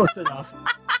 Close enough.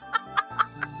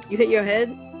 You hit your head?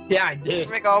 Yeah, I did.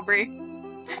 Rick Aubrey.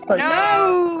 But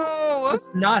No! That's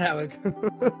not how it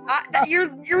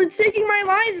You're taking my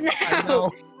lines now. I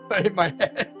know. Right in my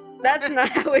head. That's not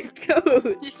how it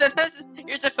goes. You said that's,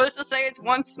 you're supposed to say it's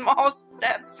one small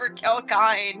step for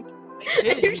Kelkine. I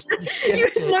did.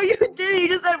 No, you didn't. You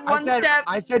just said one step.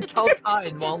 I said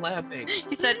Kelkine while laughing.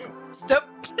 He said, step.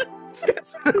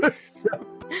 Step.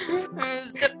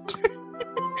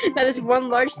 That is one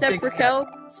large step Big for step. Kel.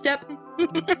 Step. You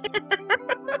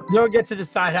don't get to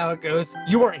decide how it goes.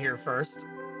 You weren't here first.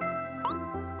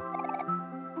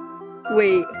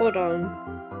 Wait, hold on.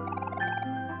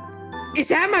 Is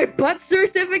that my butt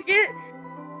certificate?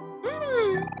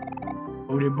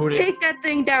 Booty. Take that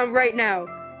thing down right now.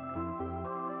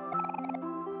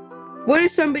 What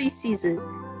if somebody sees it?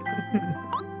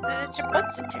 It's your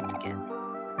butt certificate.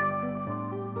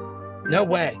 No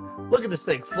way. Look at this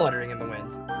thing fluttering in the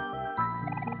wind.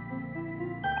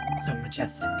 So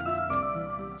majestic.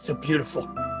 So beautiful.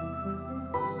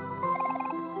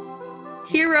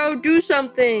 Hero, do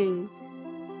something.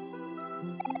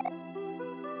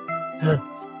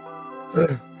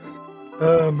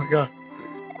 Oh my god.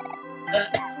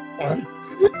 One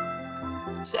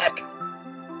sec.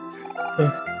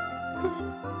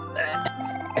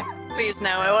 Please no,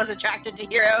 I was attracted to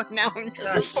Hero. Now I'm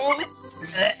just repulsed.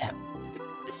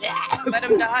 Let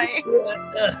him die.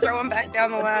 Throw him back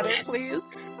down the ladder,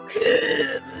 please.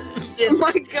 Oh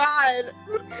my god!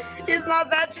 It's not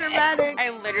that dramatic! I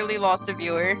literally lost a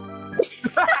viewer.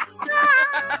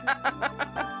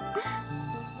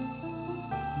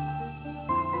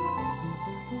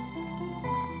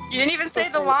 You didn't even say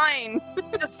the line.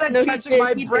 I just said No, catching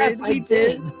my breath. I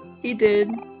did. He did.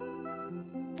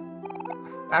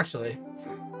 Actually.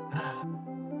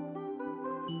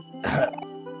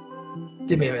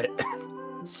 Give me a minute.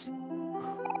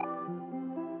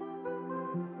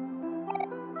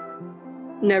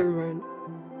 Never mind.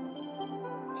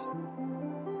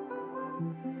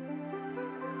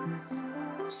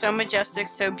 So majestic,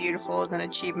 so beautiful is an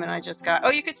achievement I just got. Oh,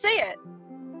 you could say it!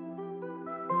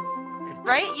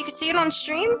 Right? You could see it on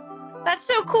stream? That's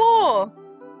so cool!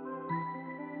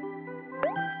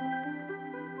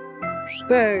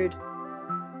 Bird.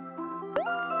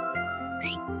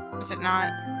 Is it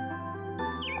not?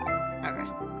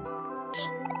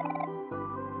 Okay.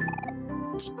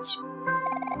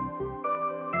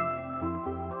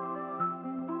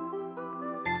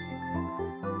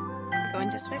 Going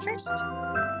this way first?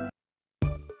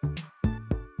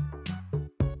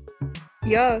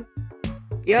 Yeah.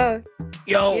 Yeah.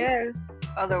 Yo. Yeah.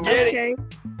 Other Get way. it. Okay.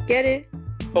 Get it.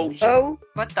 Oh, shit. Oh.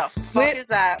 What the fuck Whip. is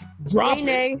that? Drop it.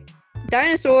 Nay.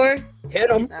 Dinosaur. Hit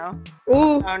him. No.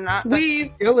 Ooh. Oh, not.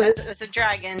 Weave. Kill it. It's a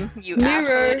dragon, you Mirror.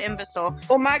 absolute imbecile.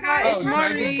 Oh my god, Oh, it's dragon.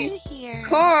 Marty. Here.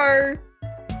 Car.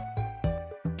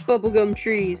 Bubblegum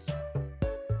trees.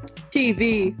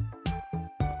 TV.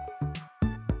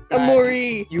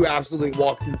 OMORI. You absolutely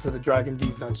walked into the Dragon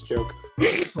D's Nuts joke.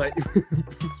 But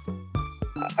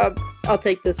I'll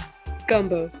take this.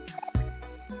 Gumbo.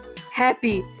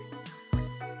 Happy.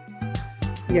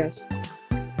 Yes.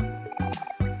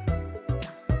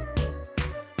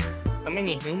 how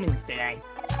many humans today?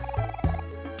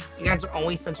 You guys are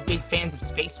always such big fans of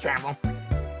space travel.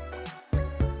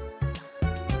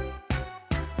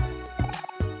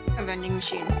 A vending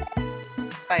machine.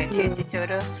 Buy a tasty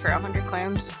soda for 100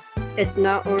 clams. It's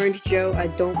not Orange Joe. I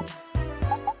don't.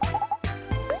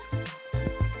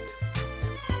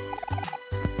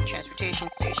 Transportation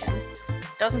station.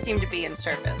 Doesn't seem to be in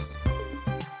service.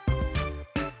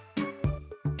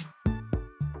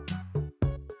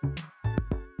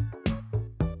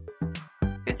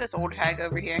 Who's this old hag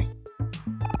over here?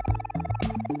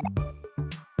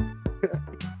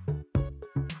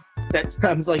 At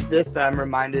times like this that I'm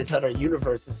reminded that our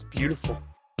universe is beautiful.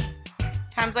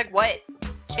 Times like what?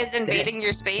 Is invading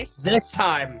your space? This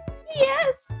time.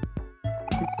 Yes.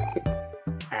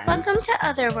 And Welcome to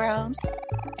Otherworld.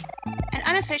 An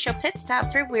unofficial pit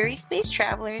stop for weary space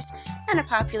travelers and a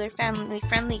popular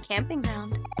family-friendly camping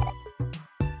ground.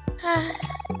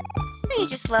 Do you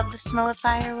just love the smell of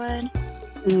firewood?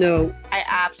 No. I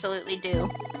absolutely do.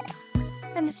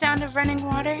 And the sound of running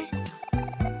water?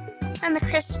 And the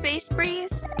crisp space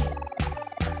breeze?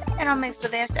 It all makes the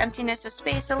vast emptiness of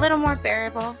space a little more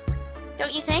bearable.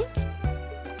 Don't you think?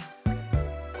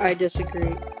 I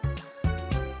disagree.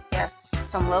 Yes,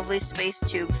 some lovely space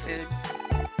tube food.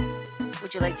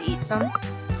 Would you like to eat some?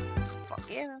 Fuck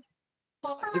yeah.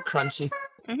 is it crunchy?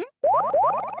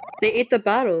 They ate the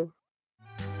bottle.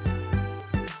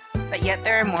 But yet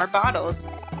there are more bottles.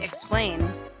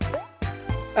 Explain.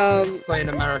 Explain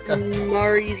America.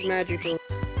 Mari's magical.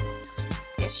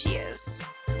 Yes, she is.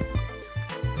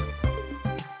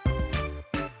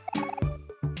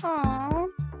 Aww.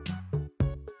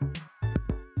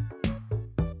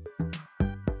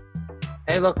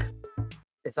 Hey, look.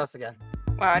 It's us again.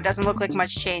 Wow, it doesn't look like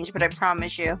much change, but I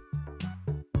promise you.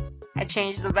 I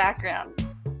changed the background.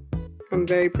 I'm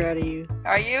very proud of you.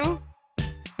 Are you?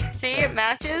 See, it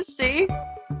matches. See?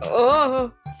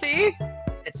 Oh. See?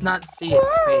 It's not sea,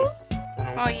 it's space.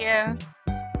 Oh yeah.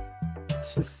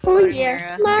 Oh What an yeah.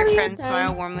 era. Mario Your friends time.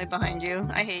 smile warmly behind you.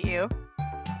 I hate you.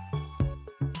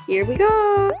 Here we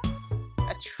go.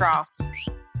 A trough.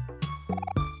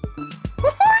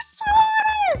 Horse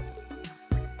water!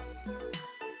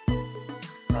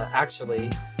 Actually,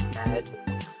 Mad,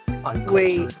 uncultured,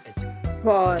 Wait. it's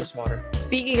Pause. just water.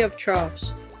 Speaking of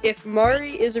troughs, if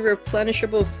Mari is a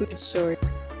replenishable food source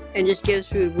and just gives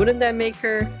food, wouldn't that make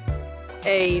her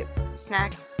a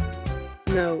Snack.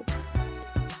 no?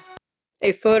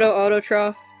 A photo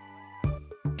autotroph?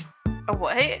 A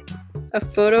what? A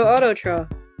photo autotroph.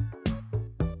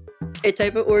 A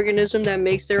type of organism that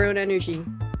makes their own energy.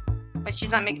 But she's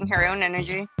not making her own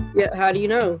energy. Yeah, how do you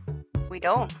know? We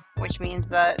don't. Which means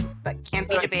that can't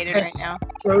be debated right now.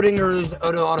 Schrodinger's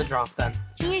autotroph then.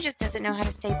 Junior just doesn't know how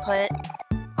to stay put.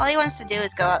 All he wants to do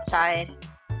is go outside.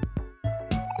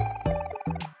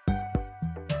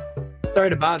 Sorry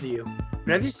to bother you.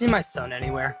 But have you seen my son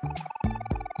anywhere?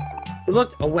 He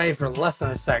looked away for less than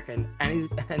a second, and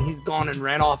he's gone and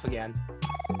ran off again.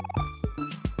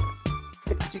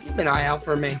 Could you keep an eye out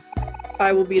for me?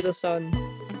 I will be the sun.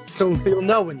 You'll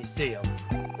know when you see him.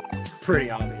 Pretty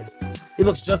obvious. He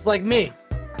looks just like me.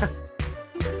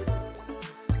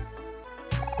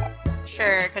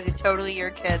 Sure, because he's totally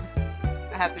your kid.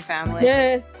 A happy family.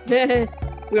 Yeah. We're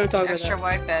gonna talk about Extra that.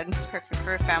 wide bed. Perfect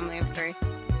for a family of 3.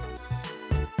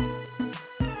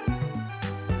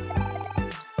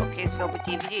 Bookcase filled with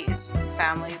DVDs.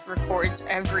 Family records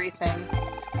everything.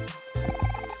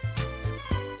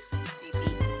 It's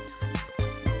creepy.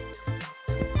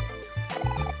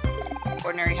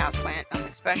 Ordinary houseplant.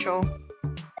 Nothing special.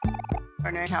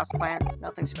 Ordinary houseplant.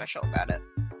 Nothing special about it.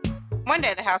 One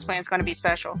day the houseplant's going to be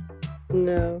special.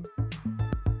 No.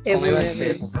 It Only will that's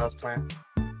never. Basil's houseplant.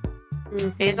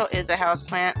 Mhm. Basil is a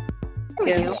houseplant.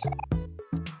 Yeah.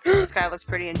 This guy looks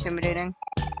pretty intimidating.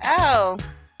 Oh!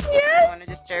 Yes! I want to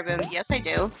disturb him. Yes, I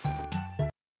do.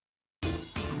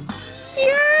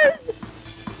 Yes!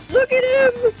 Look at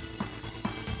him!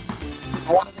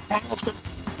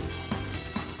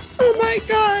 Oh my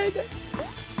god!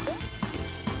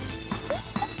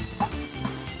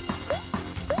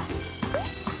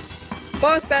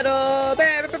 Boss battle!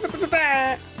 Bah, bah, bah, bah, bah,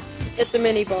 bah. It's a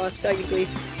mini boss, technically,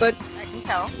 but I can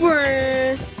tell.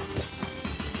 we're...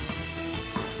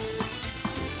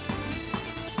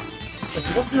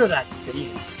 Just listen to that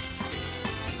theme.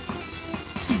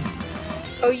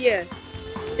 Oh yeah.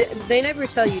 They never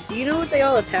tell you. Do you know what they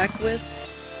all attack with?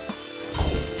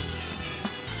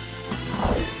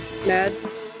 Mad?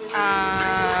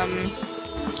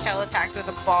 Kel attacks with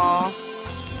a ball.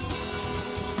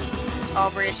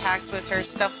 Aubrey attacks with her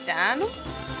stuffed dad?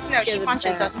 No, she has a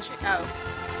punches, bat. doesn't she? Oh.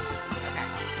 Okay.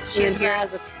 She And has he a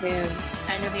has a pan.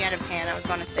 I knew he had a pan, I was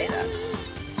going to say that.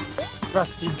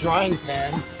 Trusty drying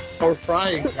pan or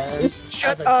frying pan.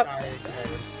 Shut as a up. drying pan.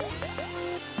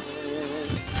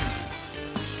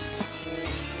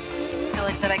 I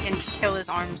like that I can kill his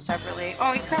arms separately.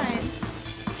 Oh, he cried.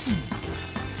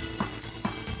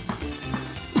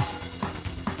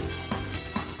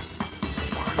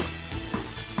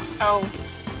 Oh.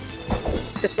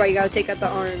 That's why you gotta take out the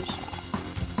arms.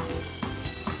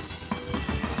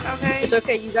 Okay. It's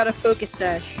okay, you gotta focus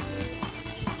sash.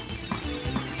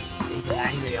 He's an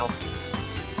angry elf.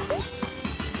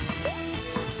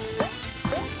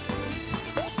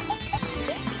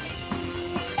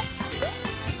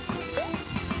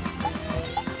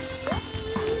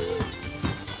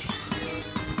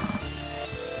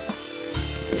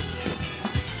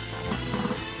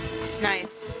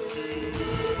 Nice.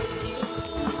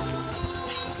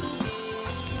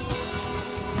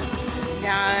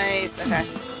 Nice. Okay.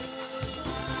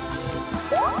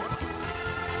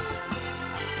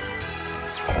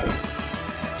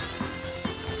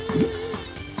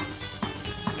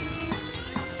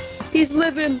 He's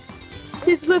living!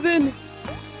 He's living!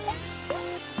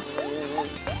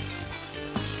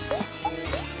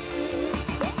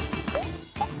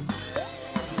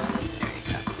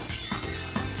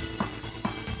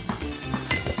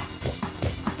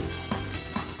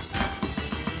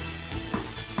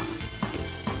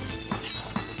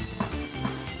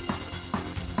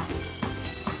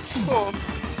 Cool.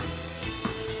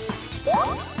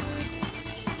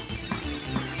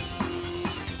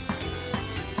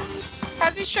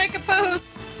 How's he strike a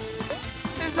pose?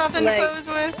 There's nothing Leg. to pose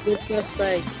with. With just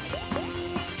legs.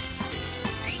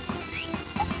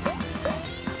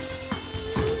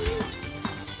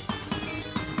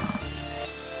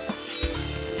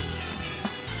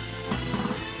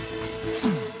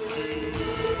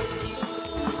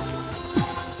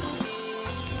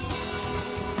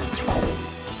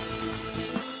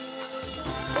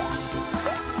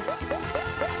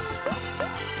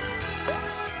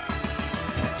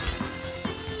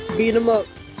 Beat him up.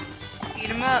 Beat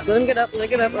him up. Let him get up, let him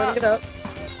get up, let him get up.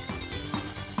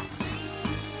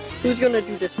 Who's gonna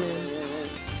do this, man?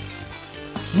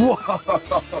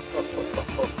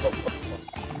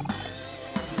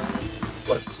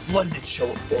 What a splendid show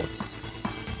of force.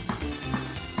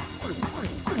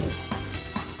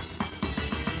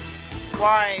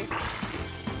 Why?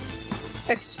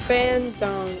 Expand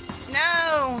down.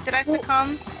 No! Did I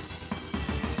succumb?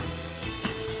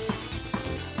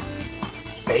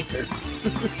 Baker.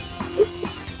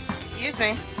 Excuse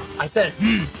me. I said,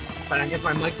 but I guess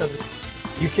my mic doesn't.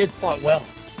 You kids fought well.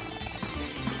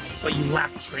 But you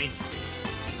lack training.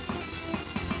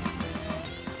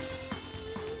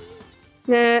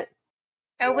 Nah.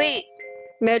 Oh, wait.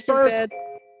 Match is First. bad.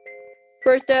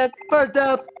 First death. First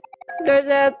death! First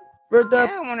death. Bird death.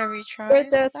 Yeah, I want to retry. Bird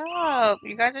death. Stop.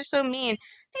 You guys are so mean.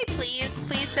 Hey, please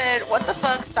said, what the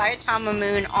fuck, Saitama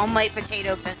Moon, All Might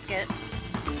Potato Biscuit.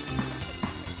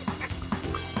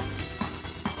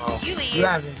 Oh, You you leave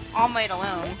haven't. All Might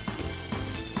alone.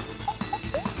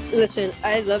 Listen,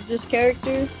 I love this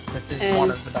character. This is And-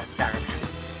 one of the best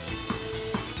characters.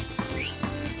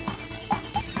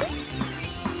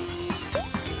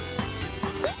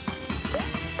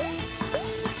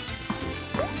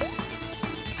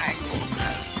 Alright, cool.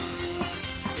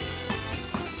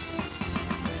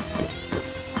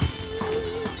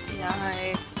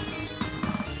 Nice.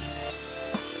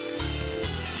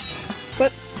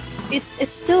 But it's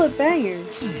still a banger.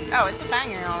 Oh, it's a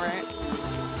banger, alright.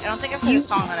 I don't think I've heard a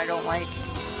song that I don't like.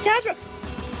 That's right.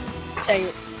 Say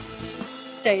it.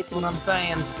 Say it That's to what me. I'm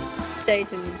saying. Say it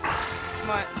to me.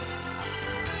 What?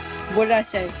 What did I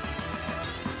say?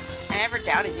 I never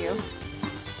doubted you.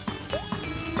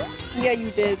 Yeah,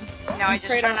 you did. No, I You just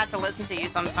prayed try on- not to listen to you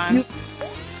sometimes.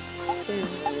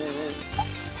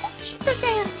 She's so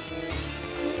damn.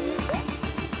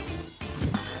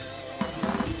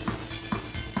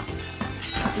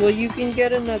 Well, you can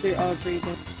get another Aubrey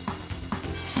then.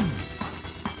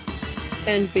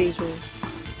 And Basil.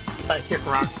 I kick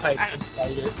rock type, just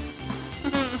bite it.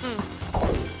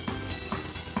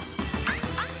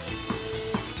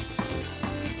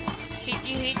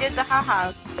 he did the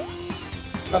ha-has.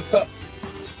 Oh,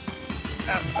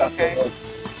 Okay.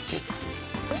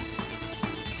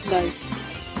 Nice.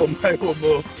 my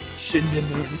homo. Shinja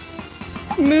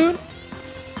Moon. Moon.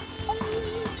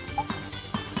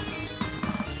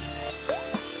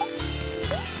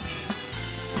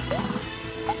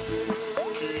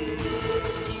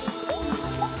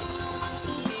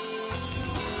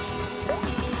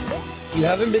 You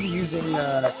haven't been using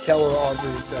Keller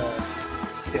Aubrey's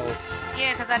skills.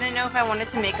 Yeah, because I didn't know if I wanted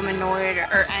to make him annoyed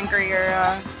or angry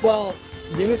or, Well,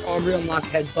 didn't Aubrey unlock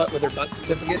Headbutt with her butt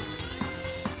certificate?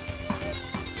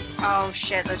 Oh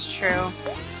shit, that's true.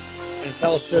 And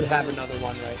Kel should have another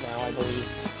one right now, I believe.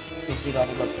 Since he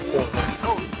leveled up the score.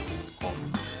 Oh.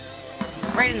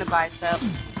 Cool. Right in the bicep.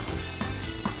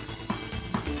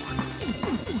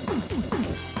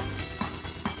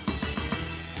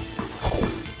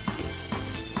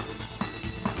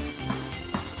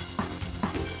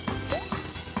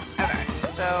 Okay,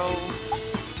 so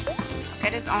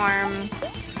get his arm.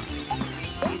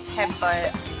 Use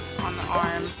headbutt on the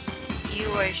arm. You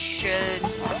should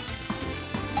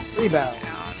Rebound.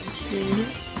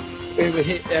 Mm-hmm. It would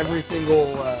hit every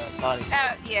single body.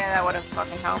 Yeah, that would have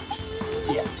fucking helped.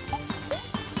 Yeah.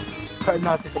 Try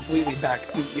not to completely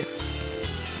backseat you.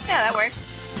 Yeah, that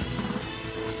works.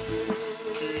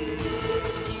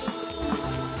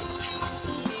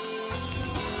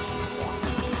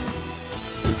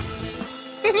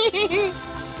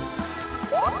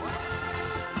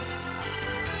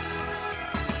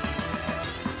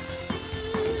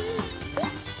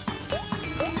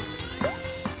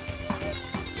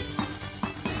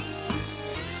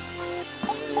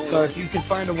 So if you can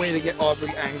find a way to get Aubrey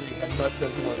angry, Headbutt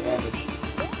does more damage.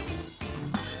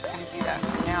 Just gonna do that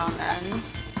for now and then.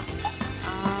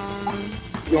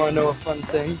 You wanna know a fun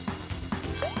thing?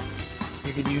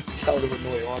 You could use Kel to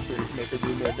annoy Aubrey to make her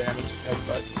do more damage to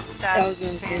Headbutt. That was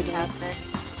That's gonna do that. fantastic.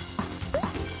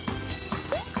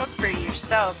 Cook for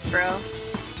yourself, bro.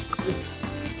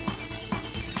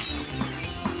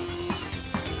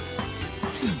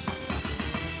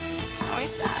 Oh,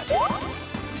 he's sad.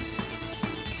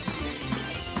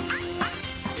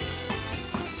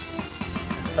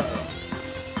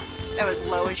 That was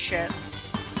low as shit.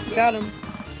 Got him.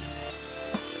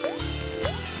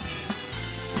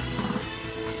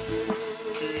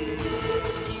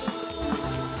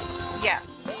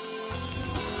 Yes.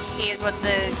 He is what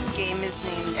the game is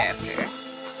named after.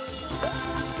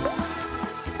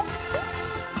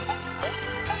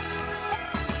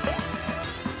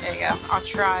 There you go. I'll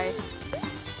try.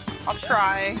 I'll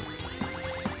try.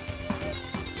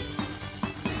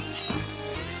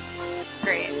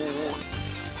 Great.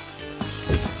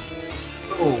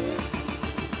 Oh.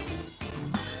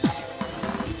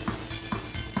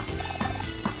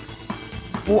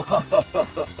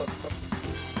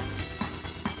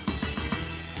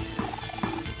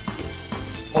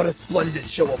 What a splendid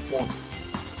show of force.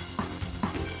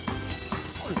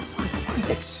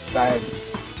 Expand.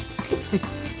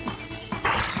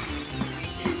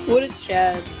 What a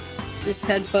Chad. Just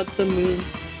headbutt the moon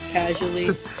casually.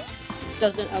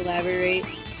 Doesn't elaborate.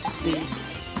 Please.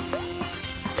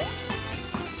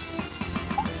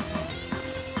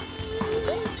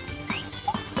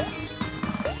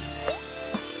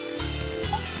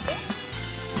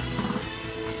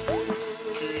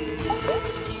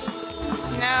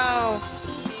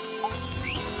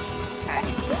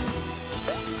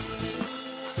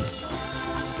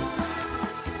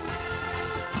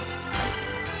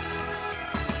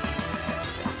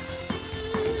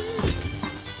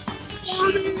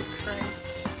 Jesus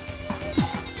Christ.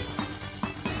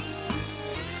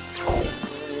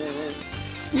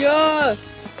 Yeah!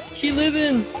 She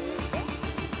living!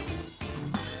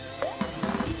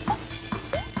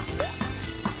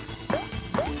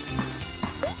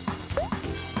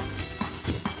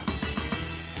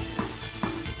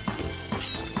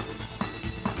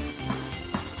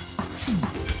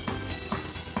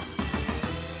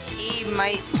 He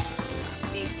might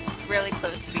be really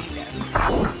close to being dead.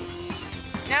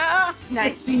 No!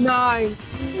 Nice. 69!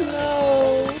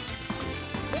 No!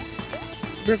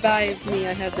 Revive me,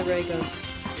 I have the ray gun.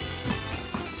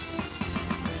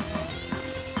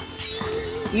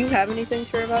 Do you have anything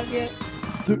to revive yet?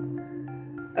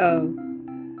 Oh.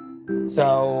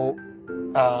 So,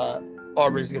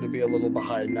 Aubrey's gonna be a little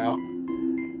behind now.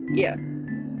 Yeah.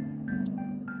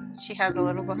 She has a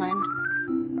little behind.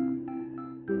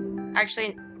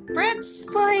 Actually, Brett's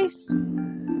place!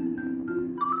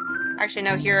 Actually,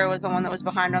 no, Hero was the one that was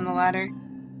behind on the ladder.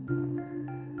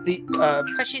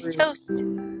 Because she's toast.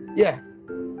 Yeah.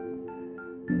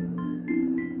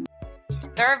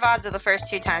 There are VODs of the first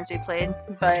 2 times we played,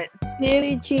 but...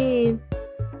 Billie Jean!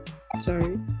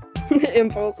 Sorry.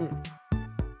 Impulse.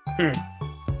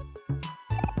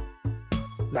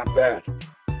 Not bad.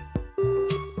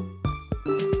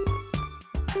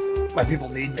 My people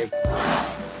need me.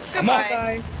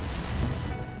 Goodbye.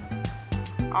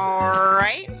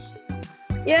 Alright.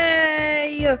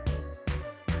 Yay!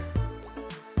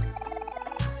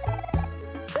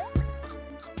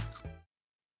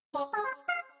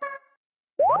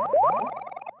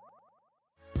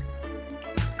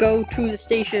 Go to the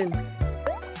station.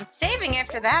 I'm saving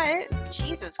after that.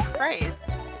 Jesus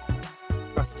Christ.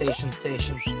 A station.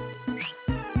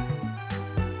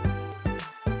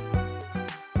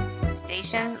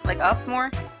 Station? Like up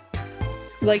more?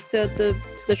 Like the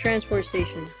transport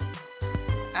station.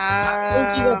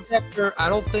 I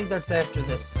don't think that's after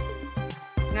this.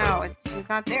 No, she's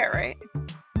not there, right?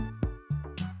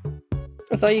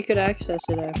 I thought you could access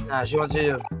it after. Nah, she wants you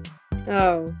to.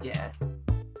 Oh. Yeah.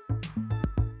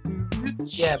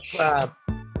 Yeah,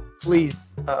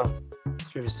 please. Oh,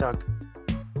 stream is stuck.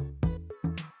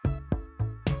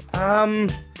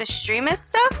 The stream is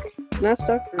stuck? Not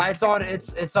stuck.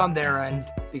 It's on their end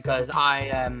because I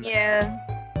am. Yeah.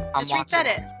 Just reset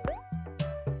it.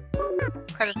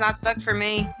 Because it's not stuck for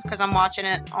me. Because I'm watching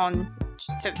it on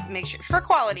to make sure for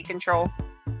quality control.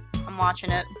 I'm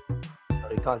watching it.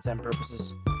 For content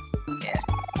purposes. Yeah.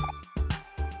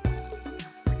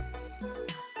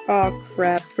 Oh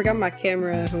crap! Forgot my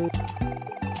camera at home.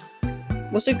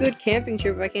 What's a good camping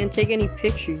trip if I can't take any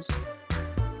pictures?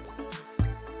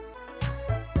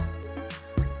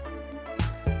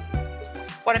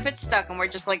 What if it's stuck and we're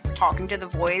just like talking to the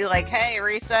void, like, hey,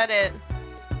 reset it,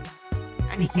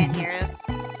 and he can't hear us?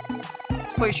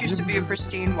 This place used to be a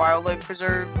pristine wildlife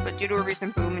preserve, but due to a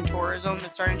recent boom in tourism,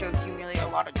 it's starting to accumulate a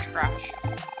lot of trash.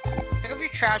 Pick up your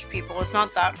trash, people. It's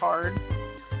not that hard.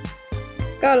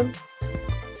 Got him.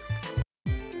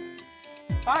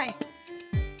 Bye.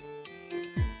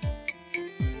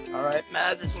 Alright,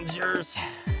 Matt, this one's yours.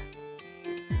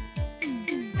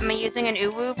 Am I using an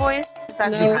uwu voice? Does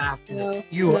that No. seem... You have to. No.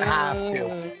 You have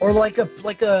to. Or like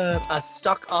a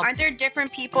stuck up. Aren't there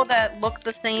different people that look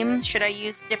the same? Should I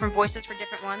use different voices for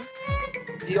different ones?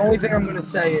 The only thing I'm gonna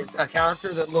say is a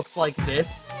character that looks like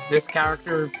this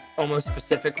character almost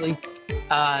specifically.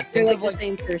 They're Think like of the like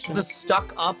same person. the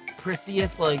stuck up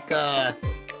Perseus, like like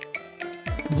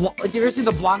you ever seen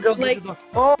the blonde girls Like- do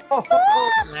the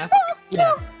laugh?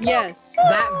 Yeah, Yes.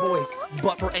 that voice,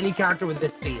 but for any character with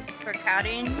this theme. For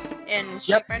Cowding and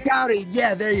Yep, Sheepren? got it.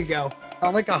 Yeah, there you go. I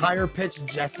like a higher pitched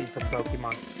Jessie from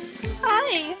Pokemon.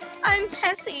 Hi, I'm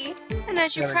Pessy, and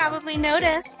as you There we go. probably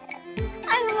noticed,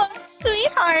 I love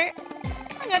Sweetheart.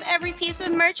 I got every piece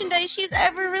of merchandise she's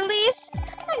ever released.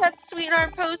 I got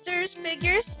Sweetheart posters,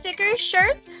 figures, stickers,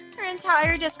 shirts, her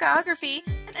entire discography,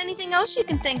 and anything else you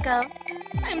can think of.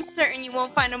 I'm certain you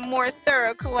won't find a more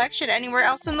thorough collection anywhere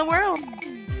else in the world.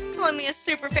 Calling me a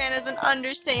superfan is an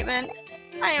understatement.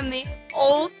 I am the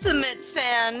ultimate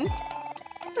fan.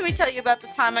 Let me tell you about the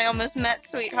time I almost met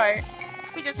Sweetheart.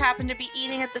 We just happened to be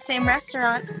eating at the same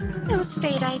restaurant. It was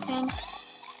fate, I think.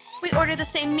 We ordered the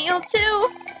same meal, too.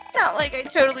 Not like I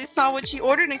totally saw what she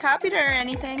ordered and copied her or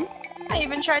anything. I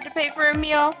even tried to pay for a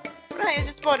meal, but I had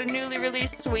just bought a newly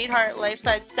released Sweetheart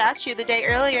life-size statue the day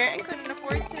earlier and couldn't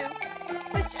afford to.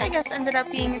 Which I guess ended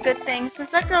up being a good thing,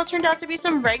 since that girl turned out to be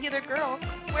some regular girl,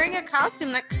 wearing a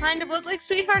costume that kind of looked like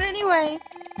Sweetheart anyway.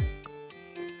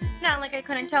 Not like I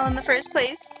couldn't tell in the first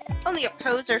place. Only a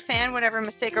poser fan would ever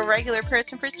mistake a regular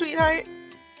person for Sweetheart.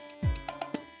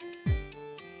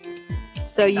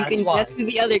 So you That's can why. guess who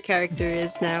the other character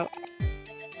is now.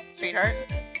 Sweetheart.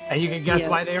 And you can guess Yeah.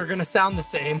 why they are gonna sound the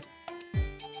same.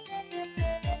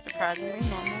 Surprisingly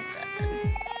normal.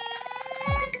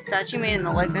 Statue made in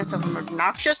the likeness of an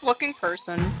obnoxious-looking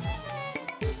person.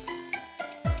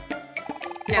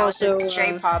 No, Also, it's a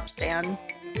J-pop stand.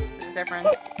 There's a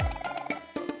difference.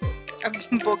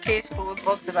 A bookcase full of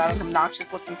books about an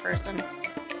obnoxious-looking person.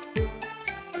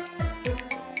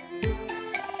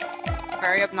 A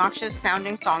very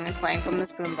obnoxious-sounding song is playing from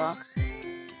this boombox.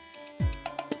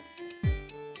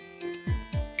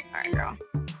 Alright, girl.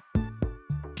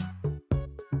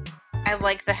 I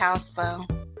like the house, though.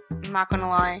 I'm not gonna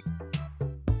lie.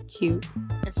 Cute.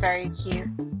 It's very cute.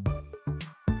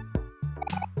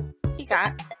 You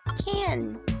got a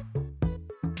can.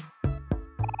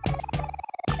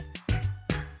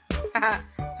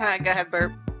 Haha. Go ahead,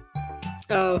 burp.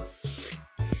 Oh.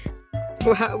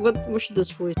 Well, what should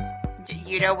this voice?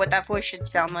 You know what that voice should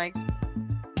sound like.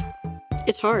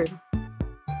 It's hard.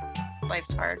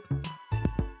 Life's hard.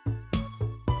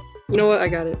 You know what? I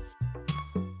got it.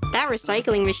 That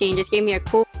recycling machine just gave me a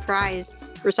cool prize.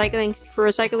 For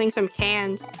recycling some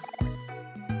cans.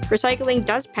 Recycling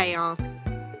does pay off.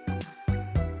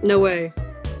 No way.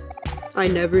 I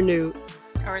never knew.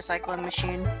 A recycling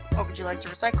machine. What would you like to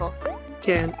recycle?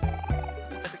 Can.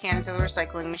 Put the can into the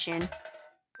recycling machine.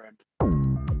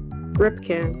 Rip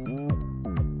can.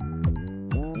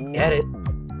 Get it?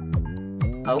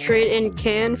 Oh, Trade in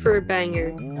can for a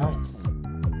banger. nice.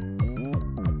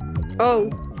 Oh.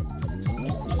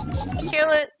 Kill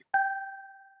it!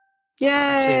 They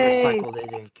Yay! recycled it,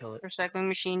 didn't kill it. Recycling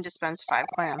machine dispensed 5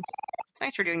 clams.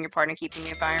 Thanks for doing your part in keeping the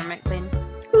environment clean.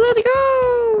 Let's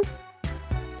go!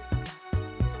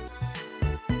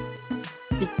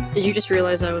 Did you just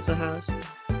realize that was a house?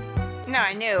 No,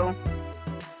 I knew.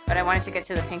 But I wanted to get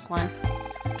to the pink one.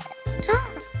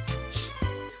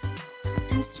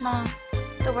 I'm small.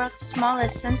 The world's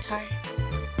smallest centaur.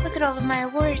 Look at all of my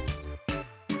awards.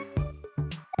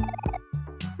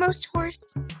 Most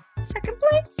horse. 2nd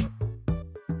place.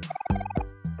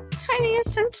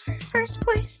 Tiniest centaur. 1st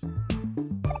place.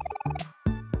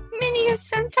 Miniest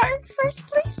centaur. 1st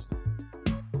place.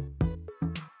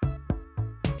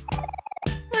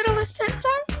 Littlest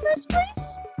centaur. 1st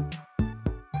place.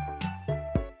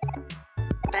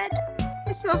 Bed.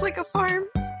 It smells like a farm.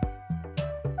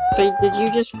 Wait, did you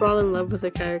just fall in love with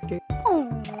a character? Oh.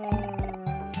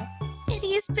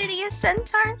 Ittiest bittiest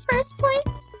centaur, 1st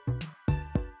place.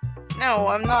 No,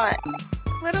 I'm not.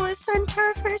 Littlest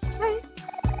centaur, 1st place.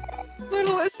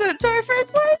 Littlest centaur,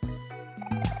 1st place.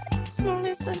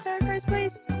 Smallest centaur, 1st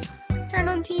place. Turn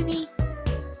on TV.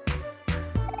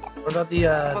 What about the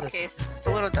Bookcase. It's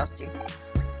a little dusty.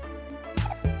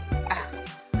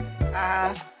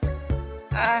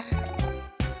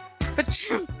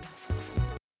 Achoo.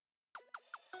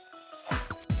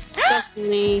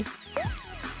 Destiny.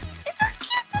 It's so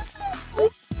cute.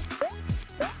 What's this?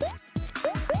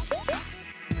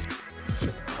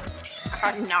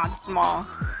 I'm not small.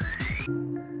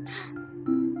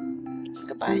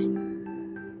 Goodbye.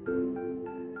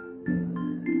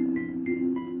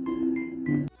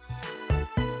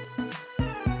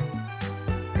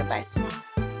 Goodbye, small.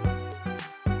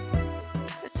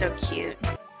 It's so cute.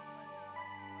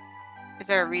 Is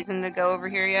there a reason to go over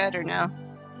here yet, or no?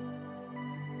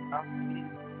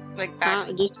 Like back?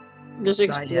 Just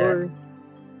Not explore.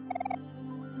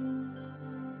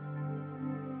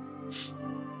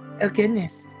 Oh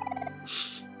goodness.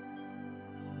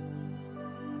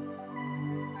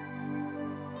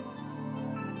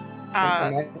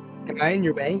 Am I in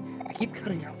your way? I keep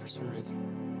cutting out for some reason.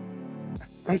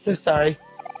 I'm so sorry.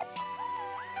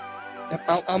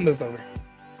 I'll move over.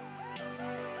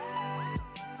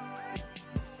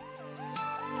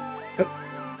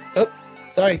 Oh,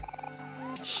 sorry.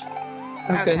 Oh,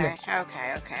 Okay, goodness.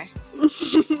 okay.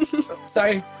 Oh,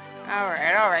 sorry.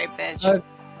 Alright, bitch.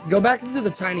 Go back into the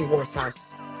tiny horse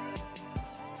house.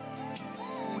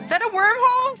 Is that a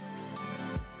wormhole?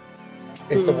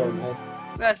 It's a Hmm. wormhole.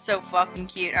 That's so fucking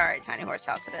cute. Alright, tiny horse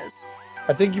house it is.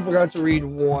 I think you forgot to read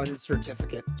one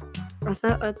certificate. I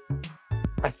thought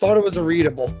I thought it was a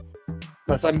readable.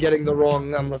 Unless I'm getting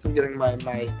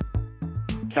my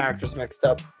characters mixed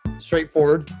up.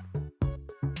 Straightforward.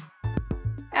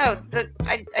 Oh,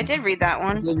 I did read that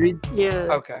one. Did you read? yeah.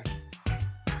 Okay.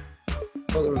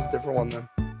 Oh, there was a different one then.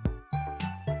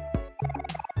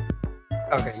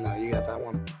 Okay, no, you got that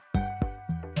one.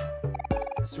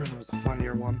 I swear there was a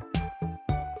funnier one.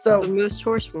 The So, most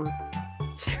horse one.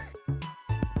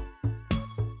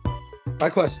 my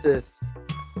question is,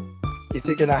 do you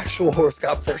think an actual horse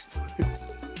got 1st place?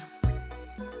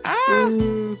 Ah,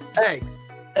 Mm, Hey,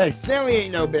 Hey, Snaily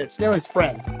ain't no bitch. Snailly's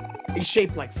friend. He's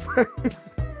shaped like friend.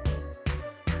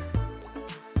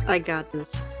 I got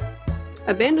this.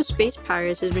 A band of space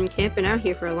pirates has been camping out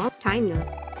here for a long time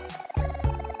now.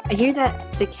 I hear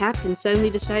that the captain suddenly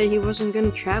decided he wasn't going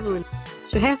to travel, and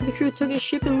so half of the crew took his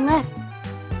ship and left.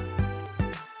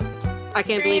 I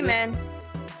can't believe it.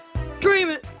 Dream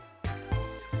it!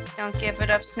 Don't give it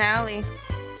up, Snally.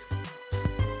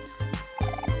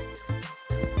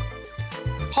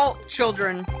 Halt,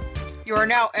 children! You are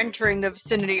now entering the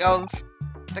vicinity of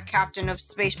the captain of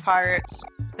space pirates,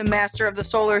 the master of the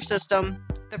solar system,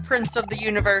 the prince of the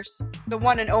universe, the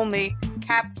one and only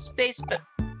Cap Space...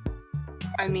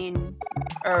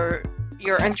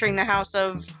 you're entering the house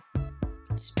of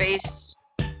Space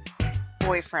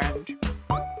Boyfriend.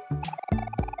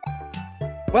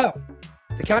 Wow,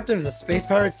 the captain of the space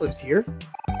pirates lives here?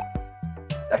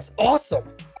 That's awesome!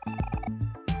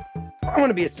 I want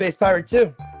to be a space pirate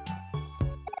too.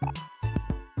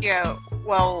 Yeah,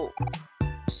 well,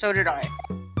 so did I.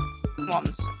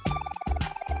 Once.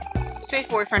 Space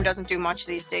Boyfriend doesn't do much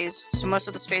these days, so most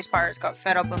of the space pirates got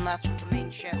fed up and left the main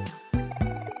ship.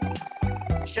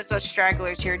 It's just us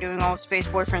stragglers here doing all of Space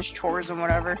Boyfriend's chores and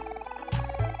whatever.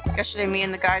 Yesterday, me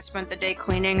and the guys spent the day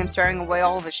cleaning and throwing away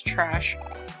all of his trash.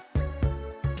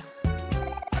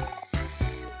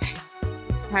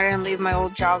 I didn't leave my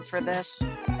old job for this.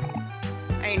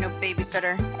 I ain't no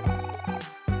babysitter.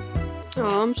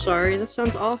 Oh, I'm sorry. That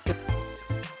sounds awful.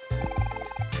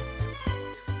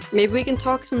 Maybe we can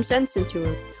talk some sense into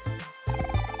him.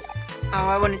 Oh,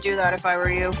 I wouldn't do that if I were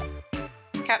you.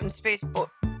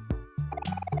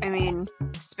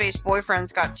 Space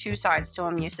Boyfriend's got two sides to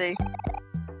him, you see.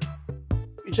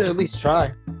 You should at least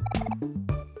try.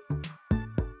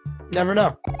 Never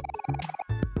know.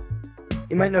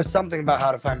 He might know something about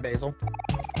how to find Basil.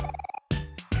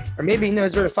 Or maybe he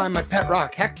knows where to find my pet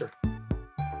rock, Hector.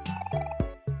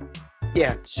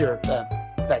 Yeah, sure,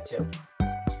 that too.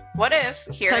 What if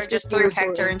Hero just threw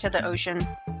Hector into the ocean?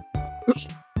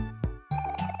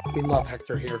 We love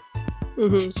Hector here.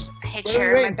 Mm-hmm. I hate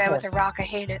sharing my bed with a rock, I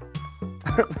hate it.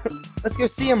 Let's go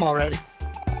see him already.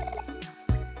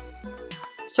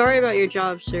 Sorry about your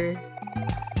job, sir.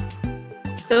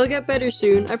 It'll get better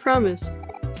soon, I promise.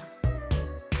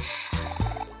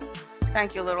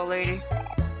 Thank you, little lady.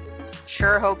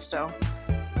 Sure hope so.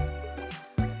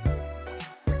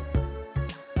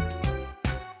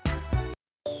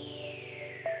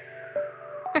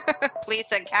 Please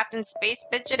said Captain Space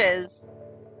Bitch it is.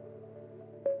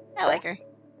 I like her.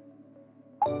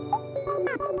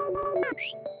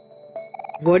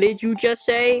 What did you just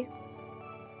say?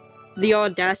 The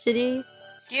audacity?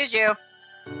 Excuse you.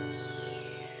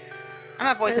 I'm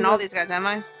not voicing all these guys, am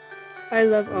I? I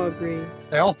love Aubrey.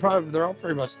 They're all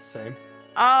pretty much the same.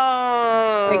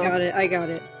 Oh. I got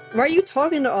it. Why are you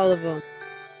talking to all of them?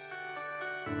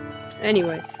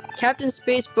 Anyway, Captain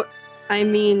Space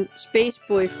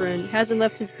Boyfriend hasn't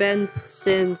left his bed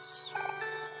since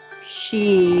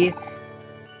she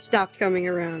stopped coming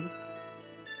around.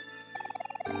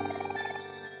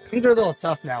 Things are a little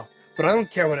tough now, but I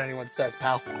don't care what anyone says,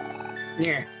 pal.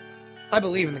 Yeah, I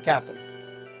believe in the captain.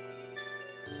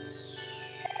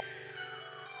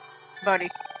 Buddy.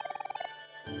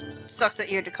 Sucks that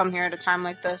you had to come here at a time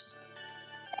like this.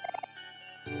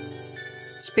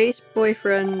 Space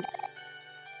Boyfriend,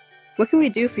 what can we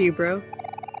do for you, bro?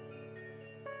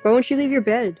 Why won't you leave your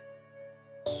bed?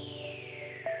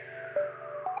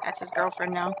 That's his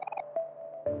girlfriend now.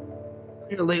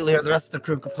 Lately, the rest of the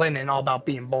crew complaining all about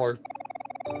being bored.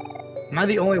 Am I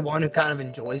the only one who kind of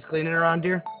enjoys cleaning around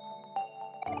here?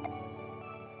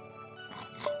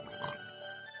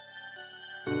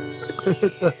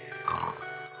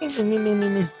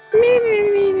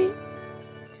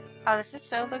 Oh, this is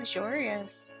so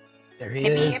luxurious. There he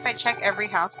Maybe is. if I check every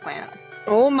houseplant.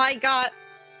 Oh my god!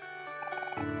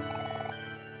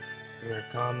 Here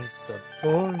comes the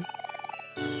boy.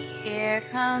 Here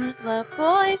comes the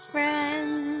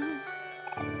boyfriend.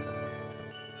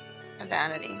 A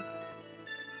vanity.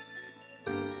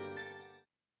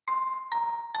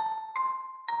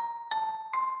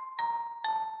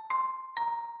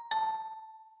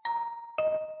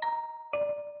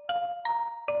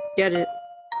 Get it.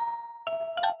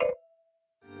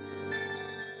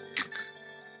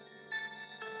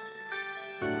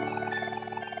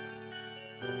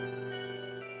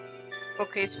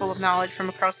 Bookcase full of knowledge from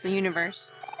across the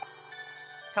universe.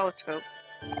 Telescope.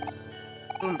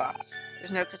 Boombox.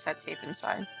 There's no cassette tape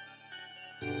inside.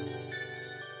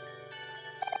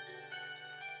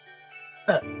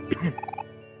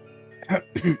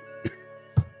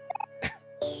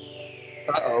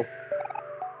 Uh-oh.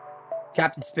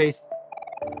 Captain Space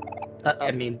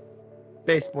I mean,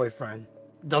 base boyfriend.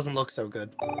 Doesn't look so good.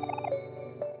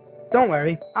 Don't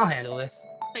worry, I'll handle this.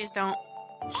 Please don't.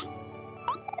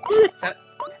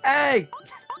 Hey!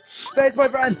 Space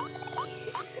boyfriend!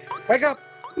 Wake up!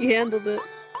 He handled it.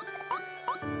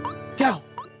 Go!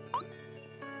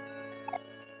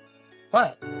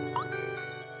 What?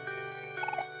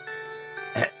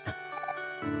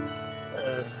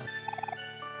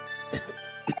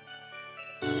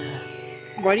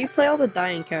 Why do you play all the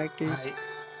dying characters? My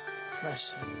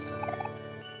precious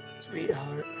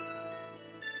sweetheart.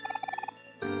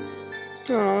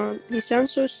 Aw, he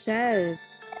sounds so sad.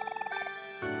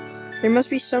 There must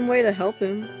be some way to help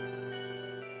him.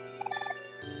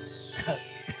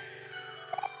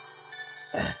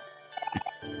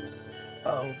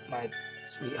 Oh, my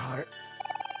sweetheart.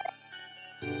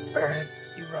 Where have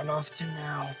you run off to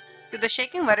now? Do the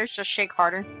shaking letters just shake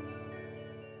harder?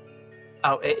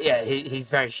 Oh, yeah, he's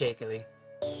very shakily.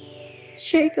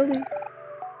 Shakily.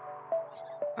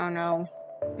 Oh no.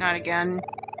 Not again.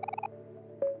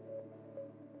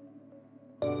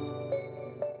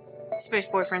 Space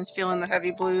boyfriend's feeling the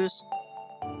heavy blues.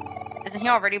 Isn't he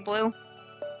already blue?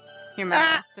 Here,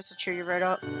 Matt. This will cheer you right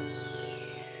up.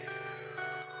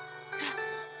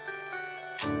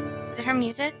 Is it her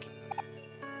music?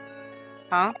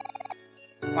 Huh?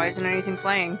 Why isn't anything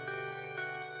playing?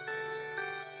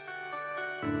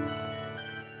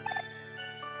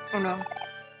 Oh no.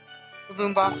 The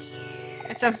boombox.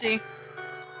 It's empty.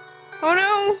 Oh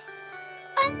no!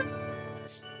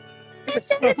 It's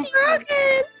broken!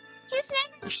 He's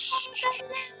never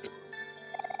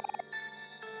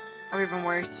Or even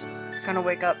worse, he's gonna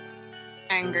wake up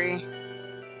angry.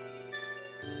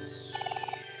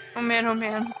 Oh man, oh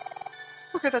man.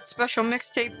 Look at that special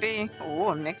mixtape B. Oh,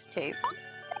 a mixtape.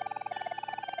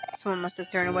 Someone must have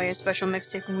thrown away a special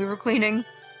mixtape when we were cleaning.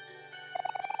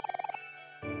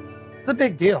 It's the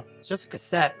big deal. It's just a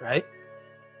cassette, right?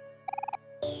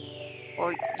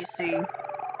 Well, you see,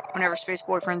 whenever Space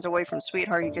Boyfriend's away from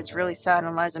Sweetheart, he gets really sad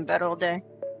and lies in bed all day.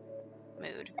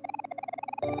 Mood.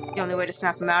 The only way to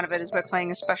snap him out of it is by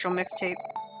playing a special mixtape.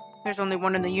 There's only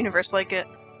one in the universe like it.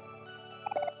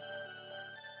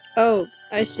 Oh,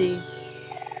 I see.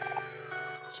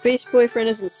 Space Boyfriend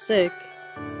isn't sick.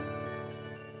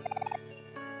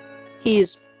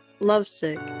 He's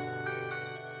lovesick.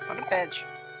 What a bitch.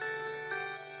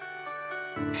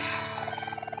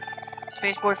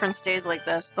 Space Boyfriend stays like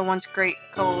this, the once great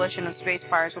coalition of space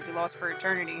pirates will be lost for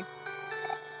eternity.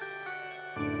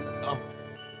 Oh.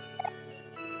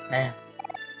 Man.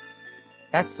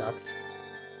 That sucks.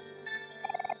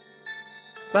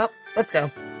 Well, let's go.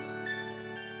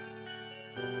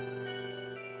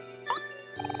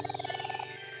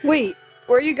 Wait,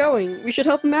 where are you going? We should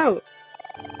help him out.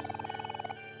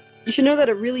 You should know that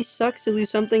it really sucks to lose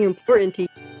something important to you,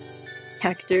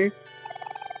 Hector.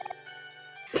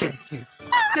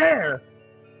 Dare!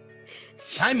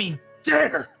 I mean,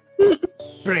 dare!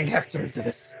 Bring Hector into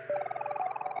this.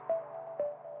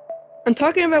 I'm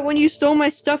talking about when you stole my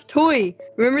stuffed toy.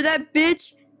 Remember that,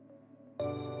 bitch?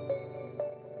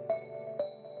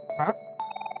 Huh?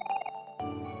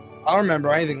 I don't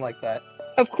remember anything like that.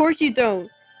 Of course you don't.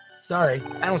 Sorry,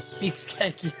 I don't speak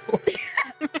skanky.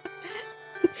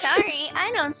 Sorry,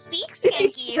 I don't speak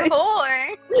skanky,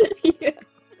 whore! Yeah.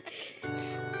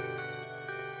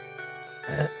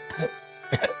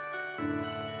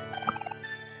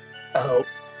 Oh,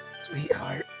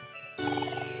 sweetheart.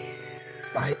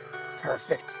 My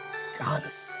perfect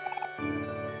goddess.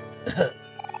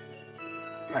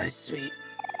 My sweet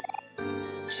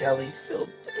jelly-filled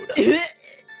donut.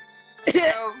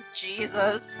 Oh,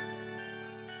 Jesus.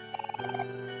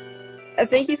 I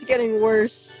think he's getting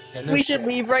worse. Yeah, no We should shit.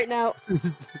 leave right now.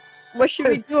 What should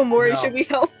we do, Omori? No. Should we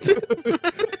help?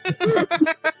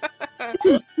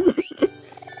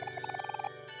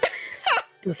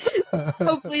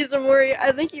 Oh, please, Omori.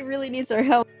 I think he really needs our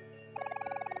help.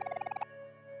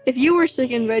 If you were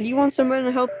sick in bed, you want someone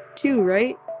to help too,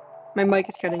 right? My mic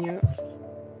is cutting out.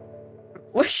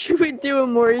 What should we do,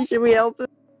 Omori? Should we help him?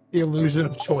 The illusion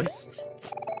of choice.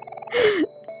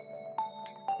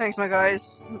 Thanks, my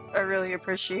guys. I really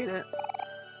appreciate it.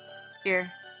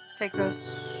 Here, take this.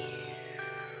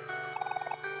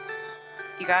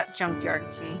 You got junkyard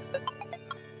key.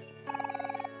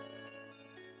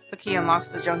 The key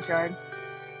unlocks the junkyard.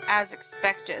 As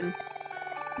expected.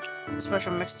 The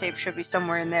special mixtape should be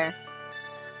somewhere in there.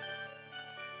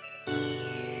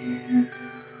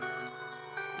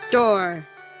 Door.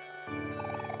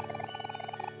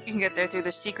 You can get there through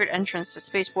the secret entrance to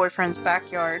Space Boyfriend's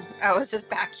backyard. Oh, is his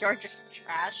backyard just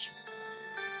trash?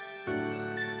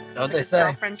 Know what Like they his say?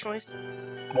 girlfriend choice?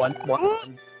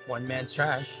 One man's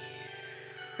trash.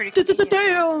 pretty convenient.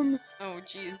 Damn! Oh,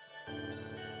 jeez.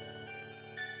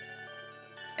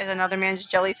 Is another man's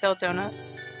jelly-filled donut?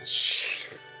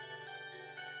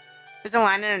 There's a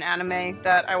line in an anime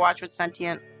that I watched with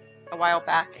Sentient a while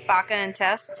back. Baka and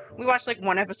Test. We watched like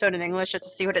one episode in English just to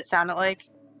see what it sounded like.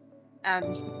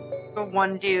 And the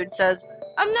one dude says,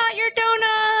 "I'm not your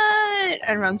donut!"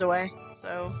 and runs away.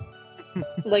 So.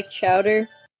 Like Chowder.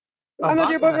 I'm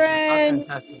not your boyfriend! Baka and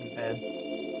Test isn't bad.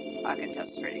 Baka and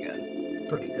Test is pretty good.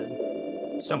 Pretty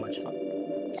good. So much fun.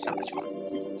 So much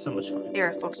fun. So much fun. The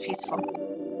earth looks peaceful.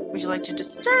 Would you like to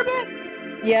disturb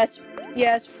it? Yes.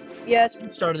 Yes. Yes.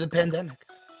 Started the pandemic.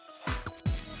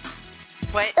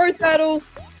 What? Earth battle!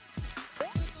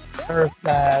 Earth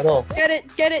battle. Get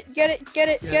it! Get it! Get it! Get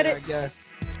it! Get I it! guess.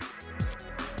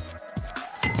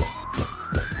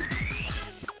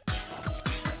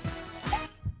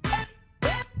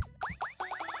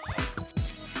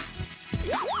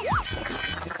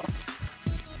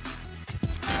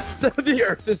 So the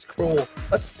earth is cruel.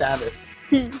 Let's stab it.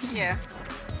 Yeah.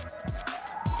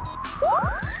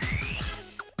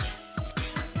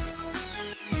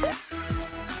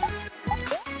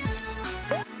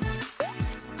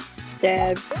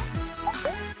 Dad.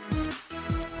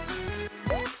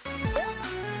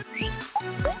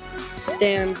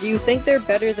 Damn, do you think they're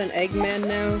better than Eggman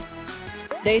now?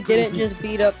 They didn't just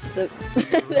beat up the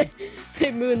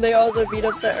the moon, they also beat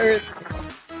up the Earth.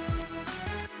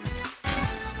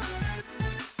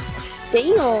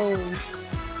 Damn!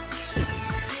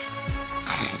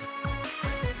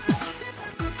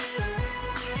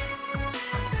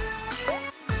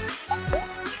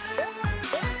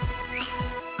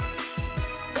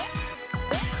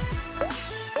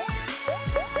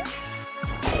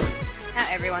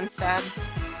 Not everyone's sad.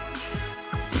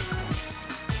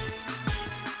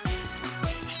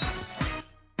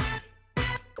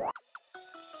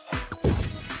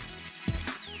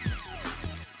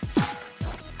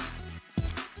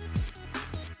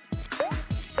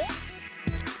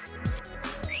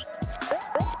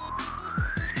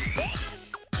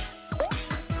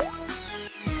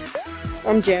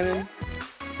 I'm jamming.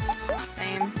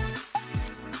 Same.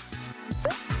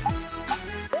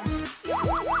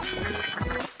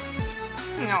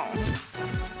 No.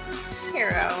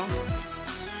 Hero.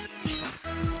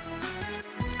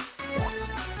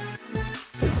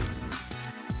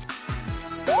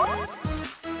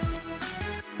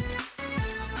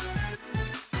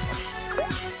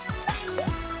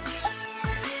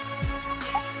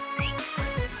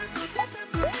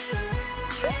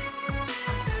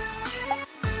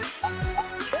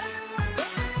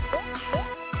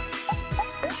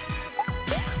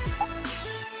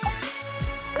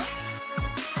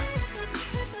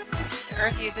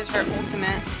 Earth uses her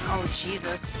ultimate. Oh,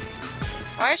 Jesus.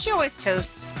 Why is she always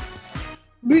toast?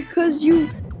 Because you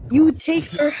take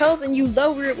her health and you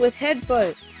lower it with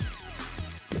headbutt.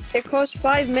 It costs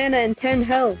 5 mana and 10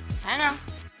 health. I know.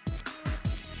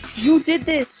 You did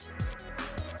this.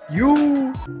 You.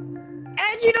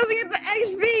 And she doesn't get the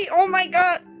XP! Oh my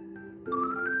god!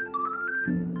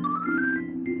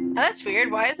 Oh, that's weird.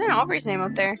 Why isn't Aubrey's name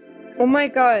up there? Oh my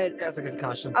god. That's a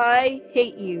concussion. I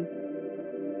hate you.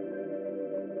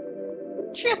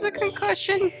 She has a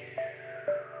concussion.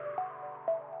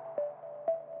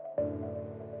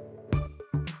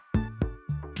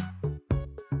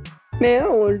 Man, I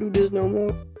don't want to do this no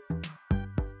more.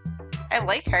 I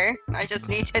like her. I just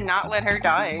need to not let her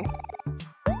die.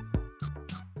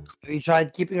 Have you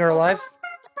tried keeping her alive?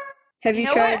 Have You you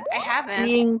know tried what? I haven't.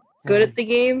 being good at the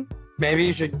game? Maybe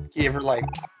you should give her like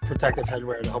protective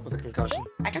headwear to help with the concussion.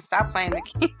 I can stop playing the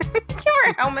game. Give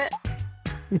her a helmet.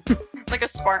 Like a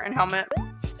Spartan helmet.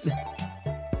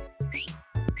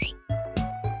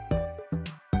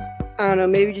 I don't know,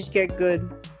 maybe just get good.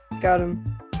 Got him.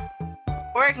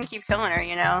 Or I can keep killing her,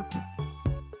 you know?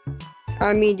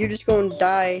 I mean, you're just going to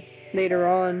die later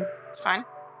on. It's fine.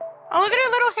 Oh, look at her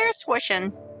little hair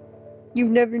swishing.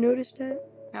 You've never noticed that?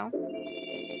 No.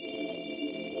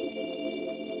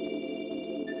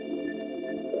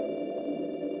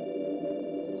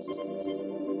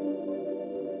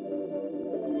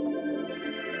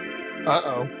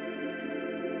 Uh-oh.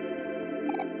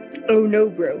 Oh no,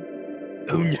 bro.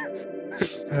 Oh no.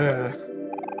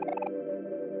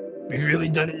 We've really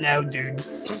done it now, dude.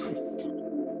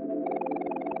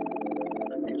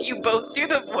 You both do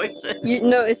the voices.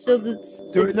 No, it's still the...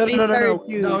 Do it. No, it's no, no, no,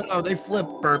 you. no, they flip.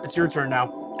 Burp, it's your turn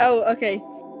now. Oh, okay.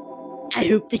 I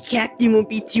hope the captain won't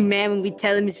be too mad when we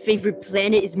tell him his favorite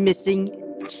planet is missing.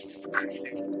 Jesus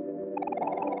Christ.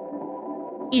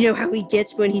 You know how he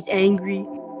gets when he's angry?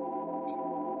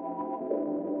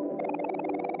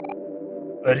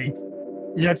 Buddy,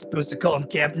 you're not supposed to call him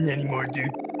captain anymore, dude.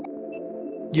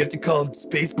 You have to call him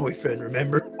Space Boyfriend,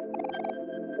 remember?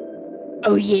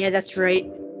 Oh yeah, that's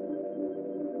right.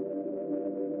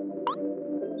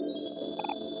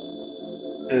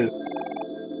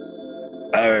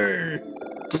 Arr!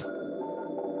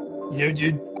 You know,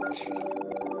 dude,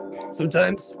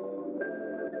 sometimes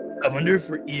I wonder if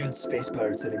we're even space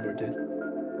pirates anymore, dude.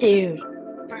 Dude.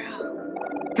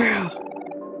 Bro.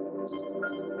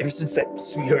 Ever since that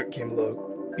sweetheart came along,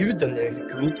 we haven't done anything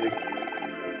cool, dude.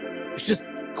 Let's just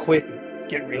quit and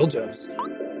get real jobs.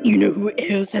 You know who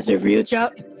else has a real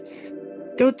job?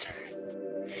 Don't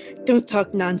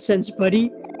talk nonsense,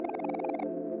 buddy.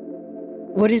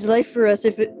 What is life for us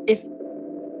if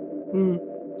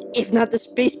not the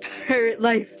space pirate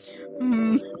life?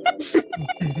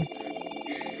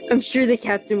 I'm sure the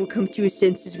captain will come to his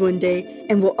senses one day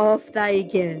and we'll all fly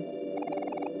again.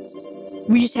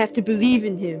 We just have to believe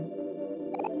in him.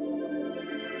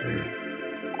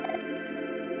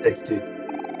 Thanks, dude.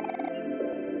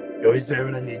 You're always there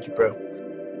when I need you, bro.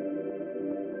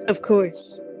 Of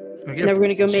course. Now we're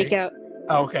gonna go make out.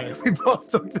 Oh, okay, we both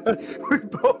took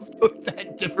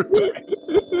that different time.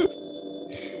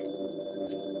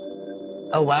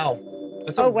 Oh wow.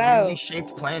 That's a weirdly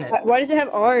shaped planet. Why does it have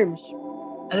arms?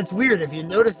 And it's weird, if you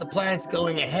notice the planets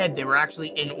going ahead, they were actually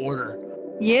in order.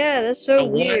 Yeah, that's so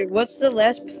weird. What's the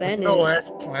last planet? It's the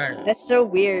last planet. That's so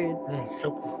weird.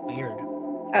 So weird.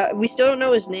 We still don't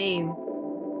know his name.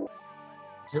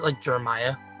 Is it like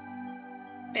Jeremiah?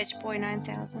 Bitch boy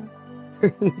 9000.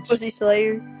 Pussy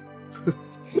Slayer.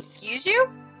 Excuse you?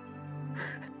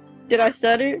 Did I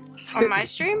stutter? On my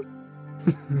stream?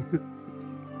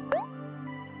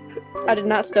 I did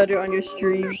not stutter on your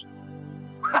stream.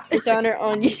 Dishonor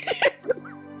on you.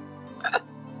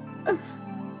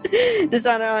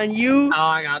 Dishonor on you. Oh,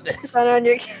 I got this. Dishonor on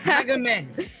your Mega Men.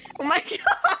 Oh my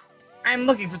god. I'm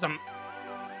looking for some.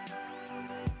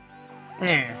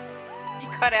 You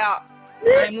cut out.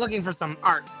 I'm looking for some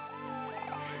art.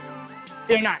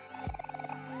 Fear not.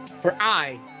 For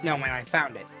I know when I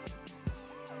found it.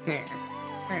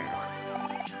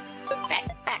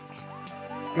 Backpack.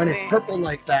 When it's purple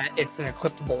like that, it's an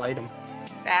equipable item.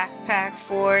 Backpack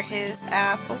for his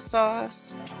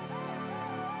applesauce.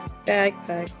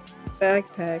 Backpack.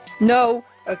 No.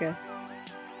 Okay.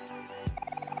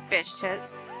 Bitch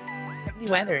tits. Heavy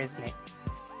weather, isn't it?